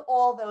know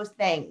all those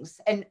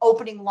things, and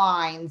opening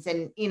lines,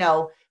 and, you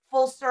know,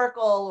 full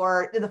circle,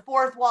 or the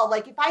fourth wall.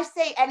 Like if I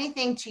say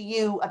anything to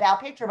you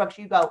about picture books,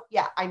 you go,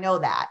 yeah, I know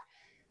that.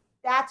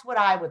 That's what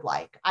I would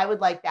like. I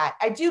would like that.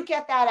 I do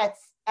get that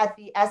at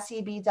the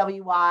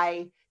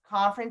SCBWI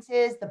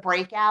conferences, the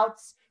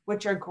breakouts,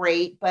 which are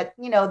great. But,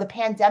 you know, the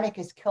pandemic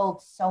has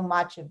killed so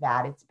much of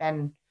that.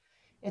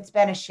 It's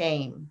been a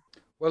shame.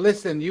 Well,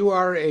 listen, you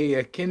are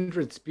a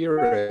kindred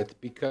spirit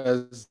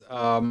because,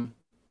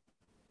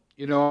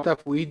 you know,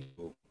 stuff we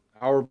do,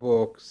 our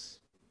books,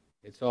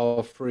 it's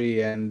all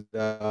free. And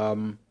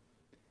the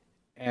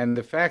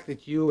fact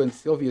that you and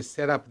Sylvia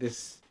set up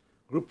this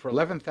group for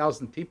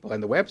 11,000 people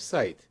and the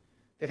website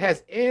that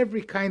has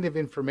every kind of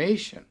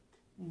information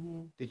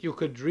that you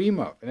could dream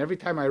of. And every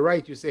time I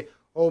write, you say,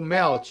 oh,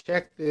 Mel,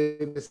 check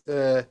this,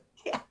 you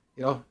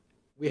know,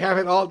 we have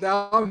it all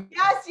down.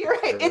 Yes, you're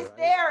right. It's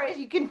there.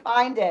 You can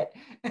find it.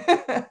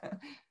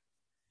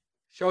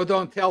 Show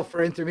don't tell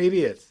for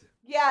intermediates.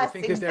 They Yes,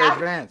 think that they're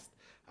exactly. advanced.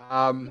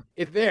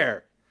 It's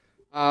there.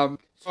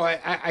 So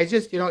I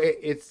just,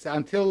 it's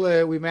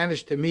until we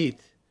managed to meet.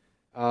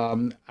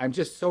 I'm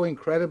just so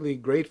incredibly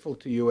grateful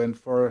to you and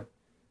for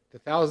the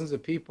thousands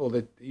of people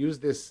that use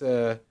this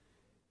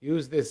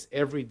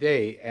every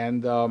day.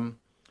 And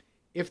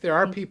if there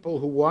are people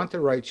who want to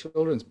write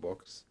children's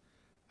books,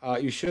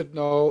 you should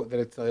know that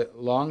it's a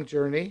long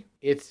journey.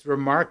 It's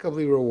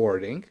remarkably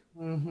rewarding,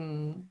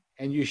 Mm-hmm.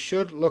 and you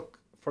should look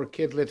for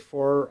Kidlit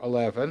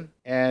 411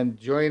 and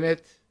join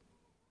it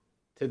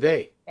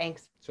today.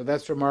 Thanks. So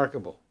that's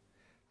remarkable.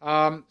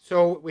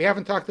 So we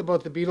haven't talked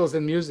about the Beatles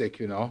and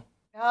music,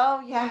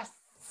 Oh, yes.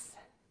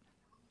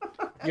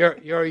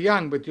 You're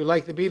young, but you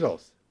like the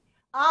Beatles.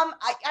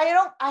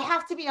 I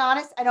have to be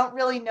honest, I don't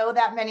really know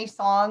that many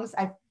songs.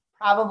 I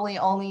probably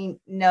only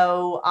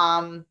know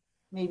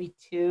maybe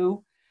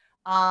two.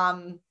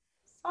 Um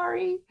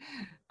Sorry.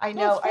 I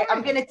know That's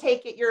I'm fine. gonna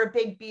take it you're a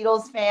big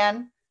Beatles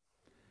fan.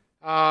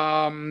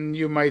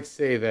 You might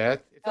say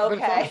that. But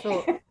it's Okay.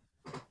 also,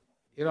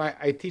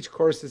 I teach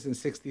courses in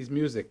 60s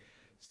music,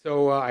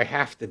 so I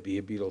have to be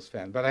a Beatles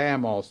fan, but I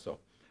am also.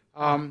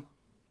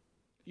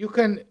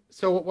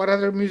 So what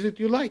other music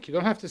do you like? You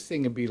don't have to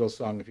sing a Beatles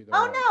song if you don't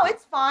Oh want no, to.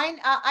 it's fine.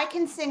 I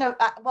can sing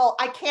well,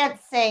 I can't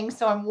sing,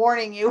 so I'm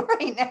warning you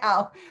right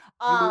now.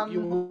 You,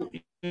 Um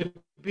you'd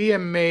be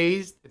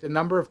amazed at the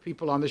number of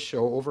people on the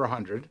show, over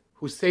 100,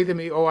 who say to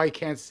me, "Oh, I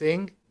can't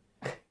sing."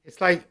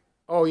 It's like,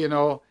 oh,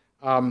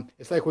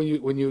 it's like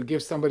when you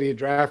give somebody a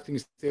draft and you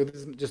say, "Oh, this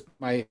is just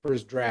my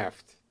first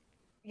draft."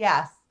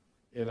 yes.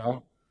 You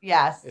know,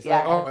 Yes, it's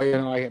like,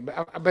 yes.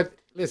 oh, but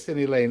listen,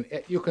 Elaine,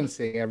 you can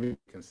sing. Everyone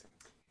can sing.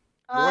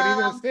 But what are you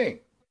going to Um sing?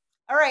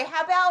 All right,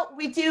 how about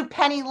we do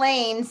Penny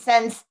Lane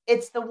since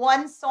it's the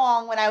one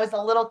song when I was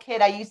a little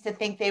kid I used to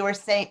think they were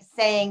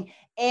saying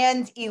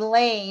and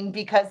Elaine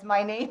because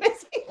my name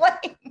is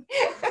Elaine.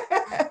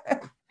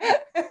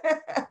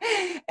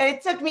 And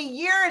it took me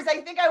years.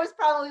 I think I was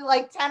probably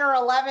like 10 or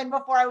 11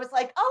 before I was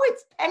like, "Oh,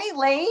 it's Penny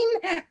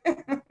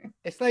Lane."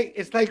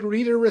 It's like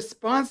reader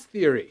response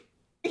theory.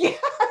 Yeah,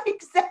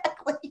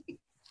 exactly.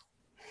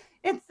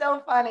 It's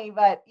so funny,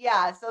 but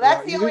yeah, so You know,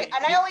 that's the you only do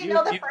and I only you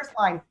know the you, first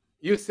line.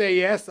 you say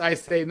yes, I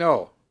say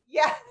no.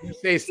 Yeah, You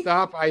say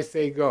stop, I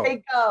say go.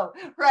 they go.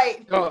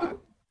 Right. So,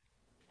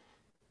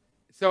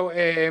 so,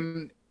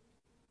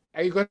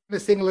 are you going to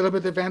sing a little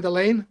bit of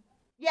Vandalane?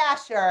 Yeah,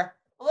 sure.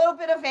 A little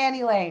bit of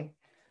Annie Lane.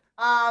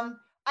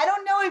 I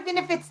don't know even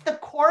if it's the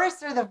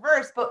chorus or the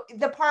verse, but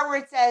the part where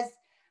it says,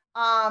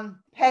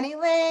 Penny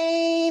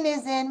Lane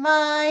is in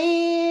my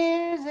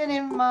ears and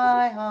in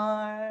my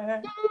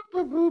heart.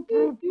 Do, do,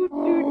 do,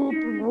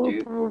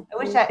 do, do. I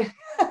wish I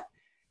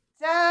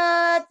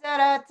da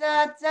da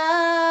da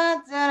da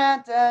da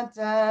da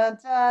da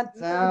da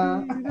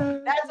da.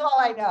 That's all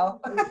I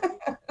know. And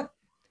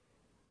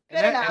Good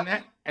that enough. and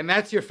that and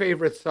that's your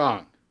favorite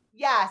song.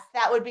 Yes,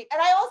 that would be.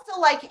 And I also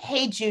like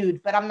Hey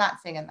Jude, but I'm not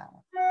singing that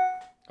one.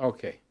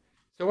 Okay.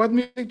 So what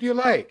music do you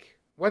like?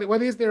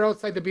 What is there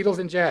outside the Beatles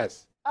and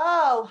jazz?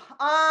 Oh,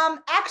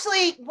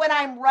 actually, when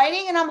I'm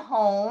writing and I'm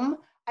home,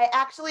 I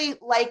actually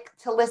like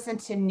to listen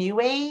to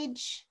New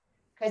Age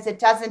because it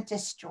doesn't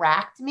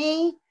distract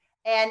me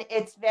and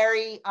it's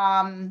very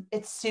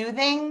it's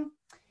soothing.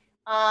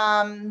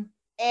 Um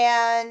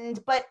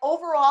but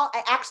overall,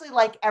 I actually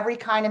like every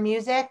kind of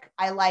music.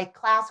 I like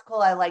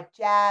classical, I like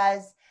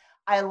jazz,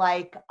 I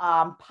like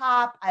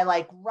pop, I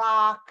like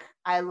rock,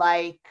 I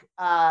like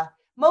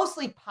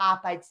mostly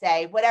pop, I'd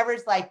say.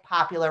 Whatever's like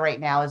popular right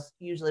now is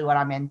usually what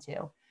I'm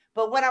into.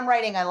 But when I'm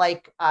writing, I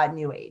like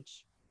new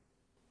age.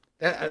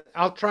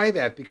 I'll try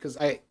that because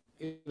I'm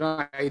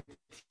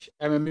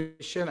a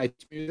musician. I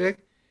teach music,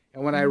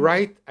 and when I Mhm.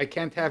 write, I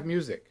can't have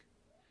music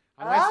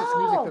unless it's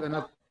music that Oh, I'm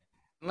not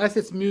unless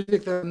it's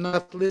music that I'm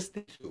not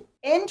listening to.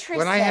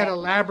 When I had interesting. a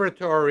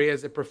laboratory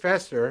as a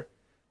professor,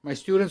 my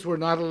students were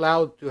not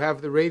allowed to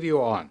have the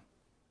radio on,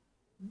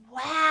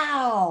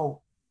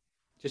 Wow.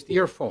 just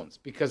earphones,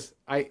 because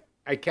I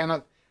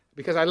cannot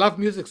because I love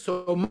music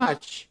so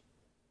much.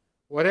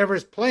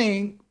 Whatever's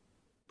playing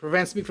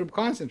prevents me from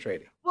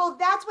concentrating. Well,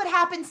 that's what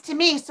happens to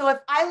me. So if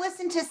I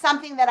listen to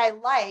something that I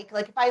like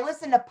if I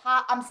listen to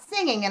pop, I'm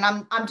singing and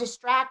I'm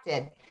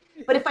distracted.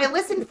 But if I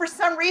listen for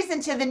some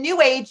reason to the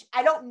new age,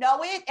 I don't know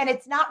it and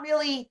it's not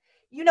really,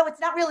 it's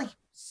not really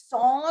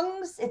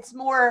songs. It's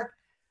more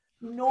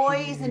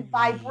noise and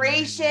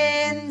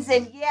vibrations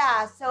and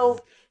yeah, so,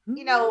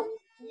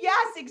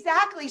 yes,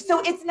 exactly.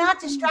 So it's not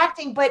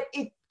distracting, but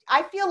it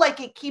I feel like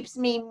it keeps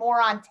me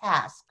more on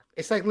task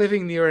It's like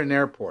living near an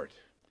airport,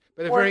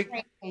 but a or a very,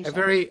 train a station.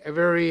 very, a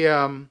very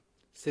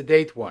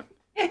sedate one,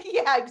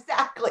 Yeah,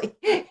 exactly.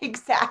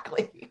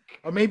 Exactly.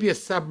 or maybe a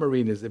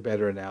submarine is a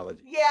better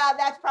analogy. Yeah,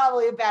 that's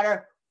probably a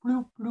better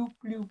bloop bloop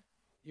bloop.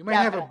 You might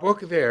have a Definitely.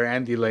 book there,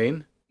 Andy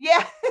Lane.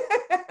 Yeah.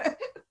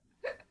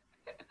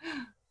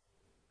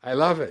 I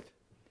love it.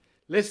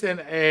 Listen,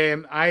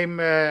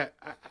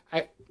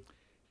 I,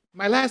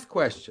 my last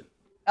question.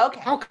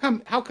 Okay.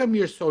 How come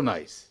you're so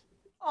nice?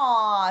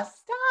 Aw,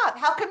 stop.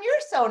 How come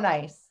you're so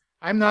nice?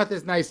 I'm not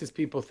as nice as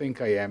people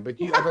think I am, but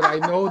I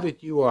know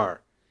that you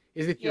are.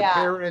 Is it your Yeah.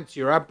 parents,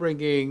 your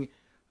upbringing,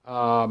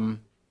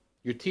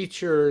 your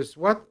teachers?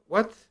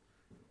 What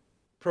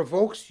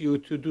provokes you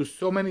to do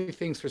so many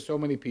things for so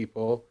many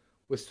people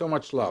with so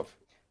much love?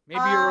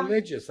 Maybe you're Um,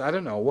 religious. I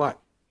don't know what.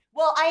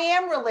 well, I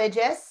am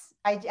religious.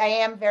 I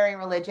am very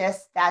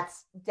religious.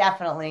 That's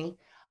definitely.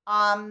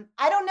 I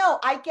don't know.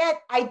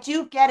 I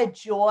do get a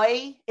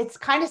joy. It's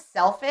kind of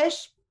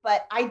selfish,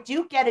 but I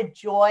do get a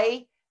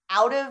joy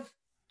out of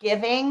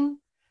giving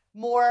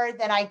more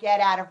than I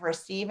get out of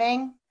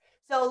receiving.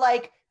 So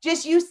like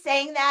just you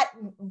saying that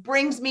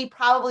brings me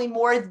probably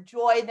more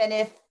joy than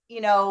if,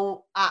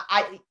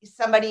 I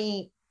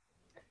somebody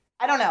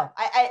I don't know.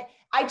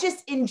 I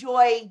just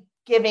enjoy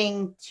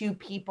giving to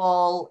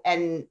people,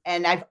 and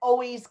I've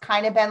always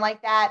kind of been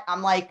like that.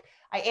 I'm like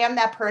I am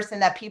that person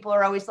that people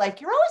are always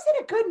like, you're always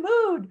in a good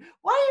mood.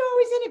 Why are you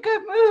always in a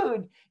good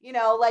mood?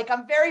 Like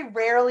I'm very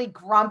rarely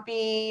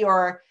grumpy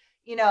or,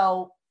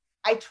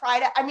 I try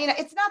to, I mean,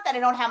 it's not that I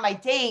don't have my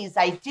days.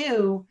 I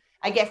do.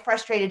 I get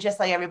frustrated just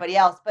like everybody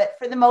else. But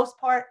for the most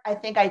part, I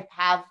think I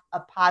have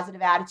a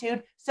positive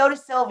attitude. So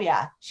does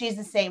Sylvia. She's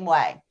the same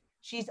way.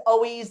 She's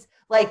always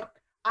like,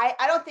 I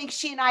don't think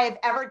she and I have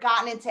ever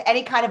gotten into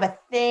any kind of a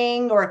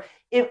thing or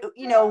it,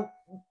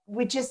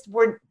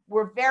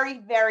 we're very,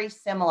 very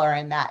similar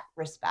in that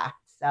respect.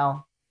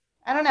 So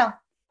I don't know.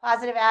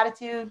 Positive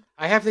attitude.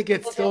 I have to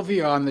get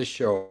Sylvia on the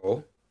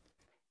show.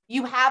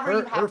 You have or you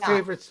Her have not?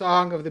 favorite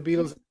song of the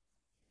Beatles.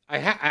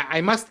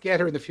 I must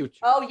get her in the future.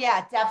 Oh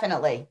yeah,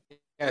 definitely.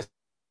 Yes.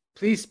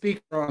 Please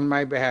speak on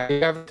my behalf. Do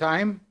you have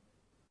time?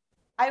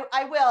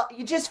 I will.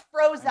 You just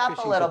froze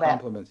up a little bit.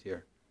 Compliments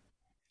here.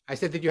 I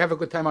said, did you have a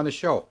good time on the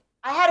show?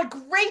 I had a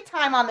great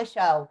time on the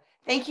show.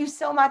 Thank you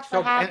so much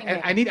for having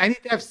me. I need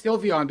to have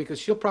Sylvia on because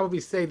she'll probably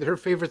say that her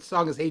favorite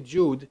song is Hey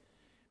Jude,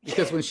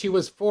 because when she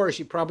was 4,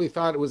 she probably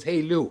thought it was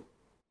Hey Lou.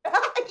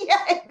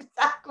 Yeah,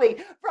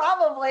 exactly.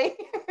 Probably.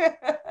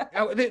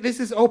 Now, this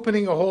is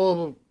opening a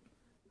whole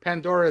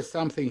Pandora's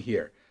something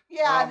here.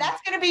 Yeah, that's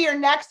going to be your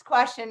next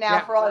question now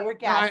for all your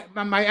guests.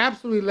 My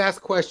absolutely last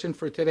question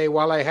for today,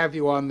 while I have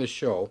you on the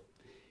show,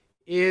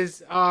 is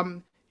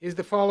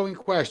the following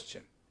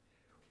question.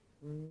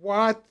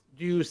 What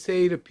do you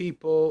say to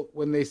people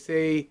when they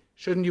say,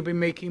 shouldn't you be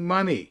making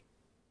money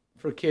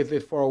for Kids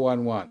at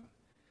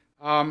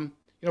 411?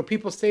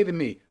 People say to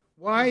me,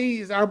 why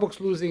is our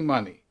books losing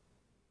money?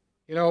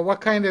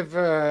 What kind of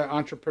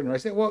entrepreneur? I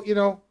say,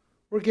 well,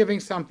 we're giving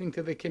something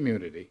to the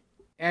community.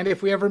 And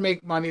if we ever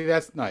make money,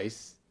 that's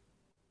nice.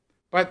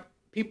 But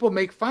people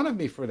make fun of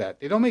me for that.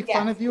 They don't make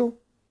fun of you?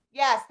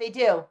 Yes, they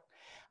do.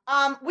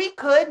 We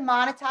could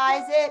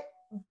monetize it,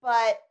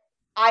 but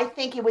I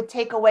think it would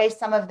take away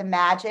some of the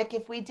magic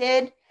if we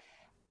did.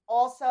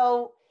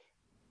 Also,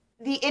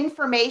 the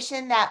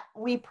information that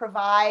we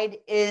provide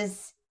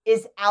is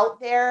out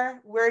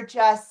there. We're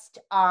just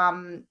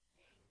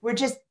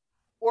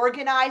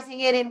organizing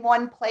it in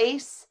one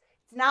place.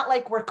 It's not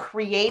like we're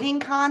creating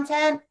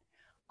content.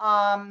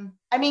 I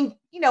mean,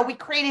 we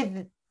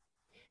created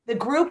the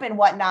group and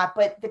whatnot,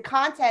 but the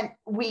content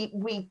we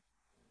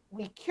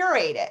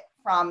curate it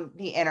from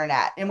the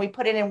internet and we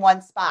put it in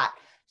one spot.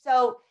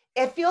 So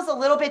it feels a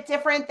little bit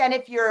different than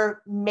if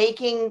you're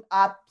making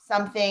up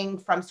something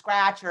from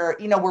scratch or,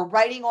 we're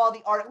writing all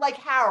the art like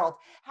Harold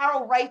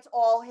writes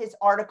all his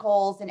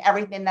articles and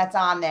everything that's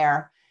on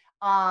there.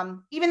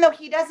 Even though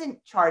he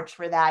doesn't charge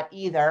for that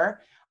either.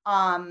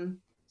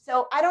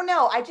 So I don't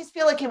know. I just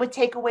feel like it would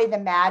take away the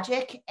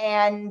magic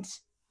and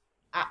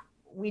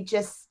we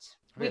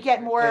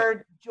get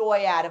more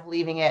joy out of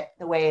leaving it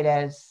the way it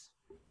is.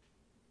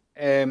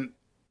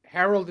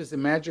 Harold is a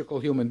magical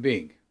human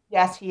being.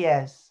 Yes, he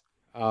is.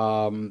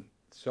 And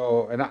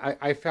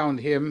I found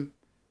him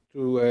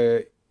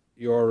through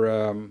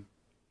your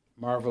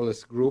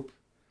marvelous group.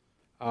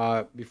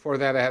 Before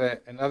that, I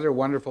had another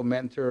wonderful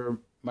mentor,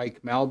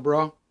 Mike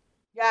Malbrough.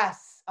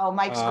 Yes. Oh,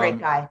 Mike's a great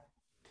guy.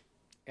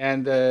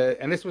 And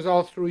this was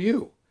all through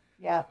you.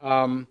 Yeah.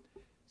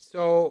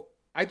 So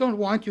I don't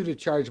want you to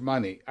charge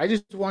money. I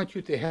just want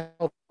you to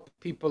help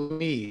people in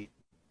need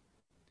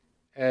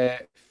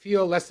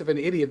feel less of an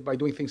idiot by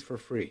doing things for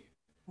free.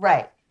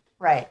 Right.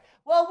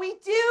 Well, we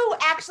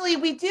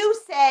do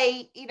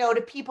say,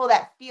 to people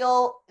that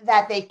feel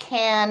that they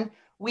can,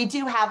 we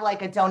do have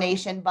like a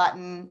donation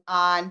button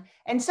on.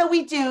 And so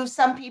we do,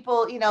 some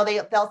people,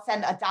 they'll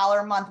send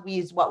 $1 a month. We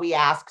use what we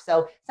ask.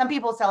 So some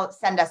people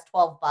send us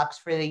 $12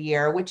 for the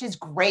year, which is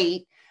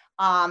great.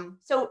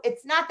 So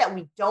it's not that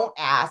we don't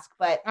ask,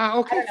 but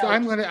okay.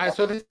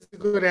 So this is a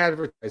good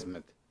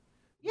advertisement.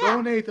 Yeah.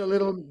 Donate a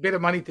little bit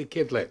of money to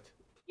Kidlit.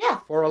 Yeah.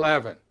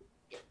 411.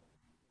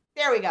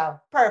 There we go.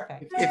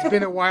 Perfect. It's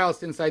been a while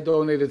since I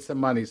donated some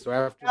money, so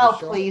after the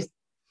show, please.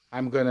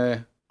 I'm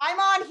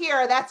on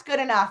here. That's good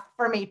enough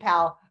for me,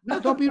 pal. No,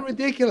 don't be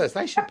ridiculous.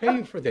 I should pay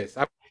you for this.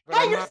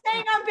 You're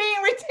saying I'm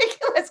being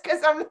ridiculous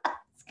because I'm not.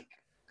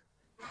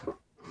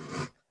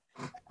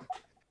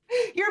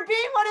 You're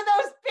being one of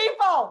those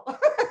people.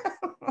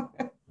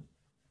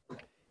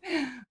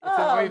 It's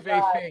an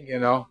OIV thing,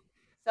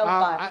 So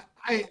fun.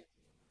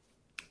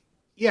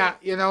 Yeah,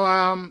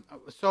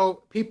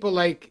 so people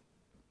like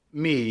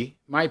me,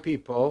 my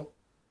people,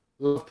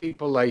 love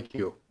people like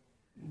you.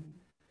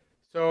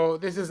 So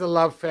this is a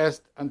love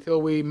fest until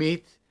we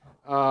meet.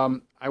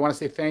 I want to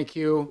say thank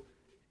you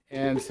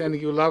and sending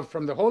you love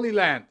from the Holy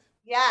Land.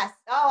 Yes.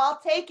 Oh,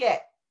 I'll take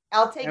it.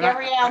 I'll take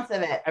every ounce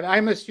of it. And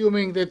I'm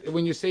assuming that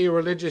when you say you're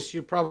religious,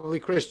 you're probably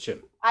Christian.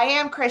 I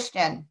am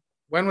Christian.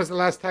 When was the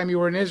last time you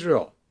were in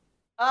Israel?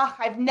 Oh,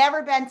 I've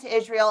never been to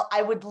Israel.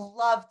 I would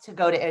love to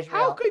go to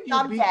Israel. How could you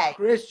someday. be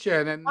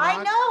Christian and not...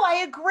 I know.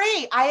 I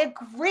agree. I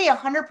agree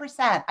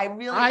 100%.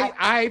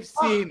 I've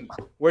seen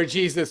where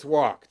Jesus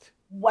walked.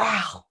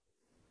 Wow.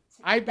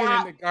 I've been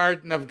in the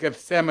Garden of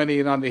Gethsemane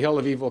and on the Hill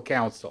of Evil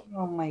Counsel.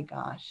 Oh my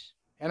gosh.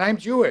 And I'm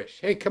Jewish.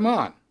 Hey, come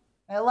on.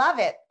 I love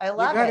it. I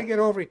love it. You got to get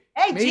over it.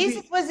 Hey,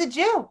 Jesus was a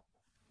Jew.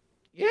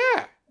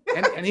 Yeah.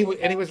 And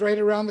he was right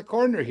around the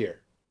corner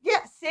here. Yeah,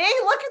 see?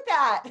 Look at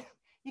that.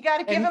 You got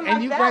to give him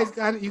and you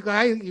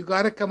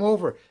got to come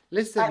over.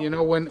 Listen,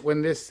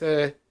 when this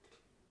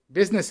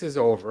business is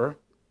over,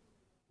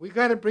 we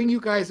got to bring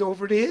you guys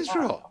over to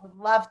Israel. I would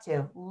love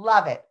to.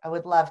 Love it. I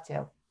would love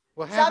to.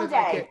 We'll have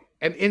someday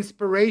an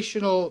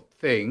inspirational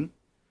thing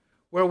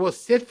where we'll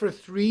sit for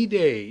 3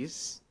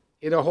 days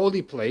in a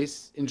holy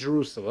place in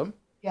Jerusalem.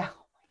 Yeah.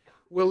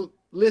 We'll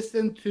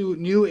listen to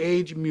New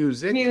Age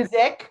music.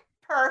 Music.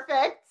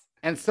 Perfect.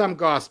 And some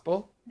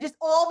gospel. Just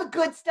all the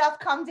good stuff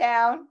come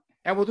down.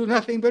 And we'll do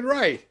nothing but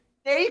right.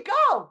 There you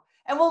go.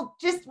 And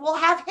we'll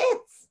have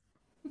hits.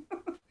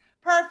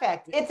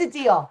 Perfect. It's a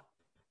deal.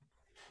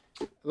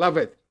 Love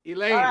it.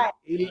 Elaine. Right.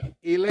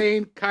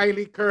 Elaine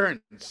Kiely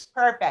Kearns.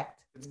 Perfect.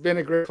 It's been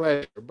a great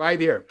pleasure. Bye,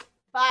 dear.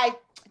 Bye.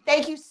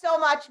 Thank you so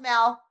much,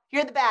 Mel.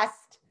 You're the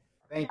best.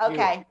 Thank you.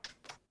 Okay.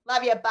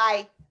 Love you.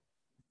 Bye.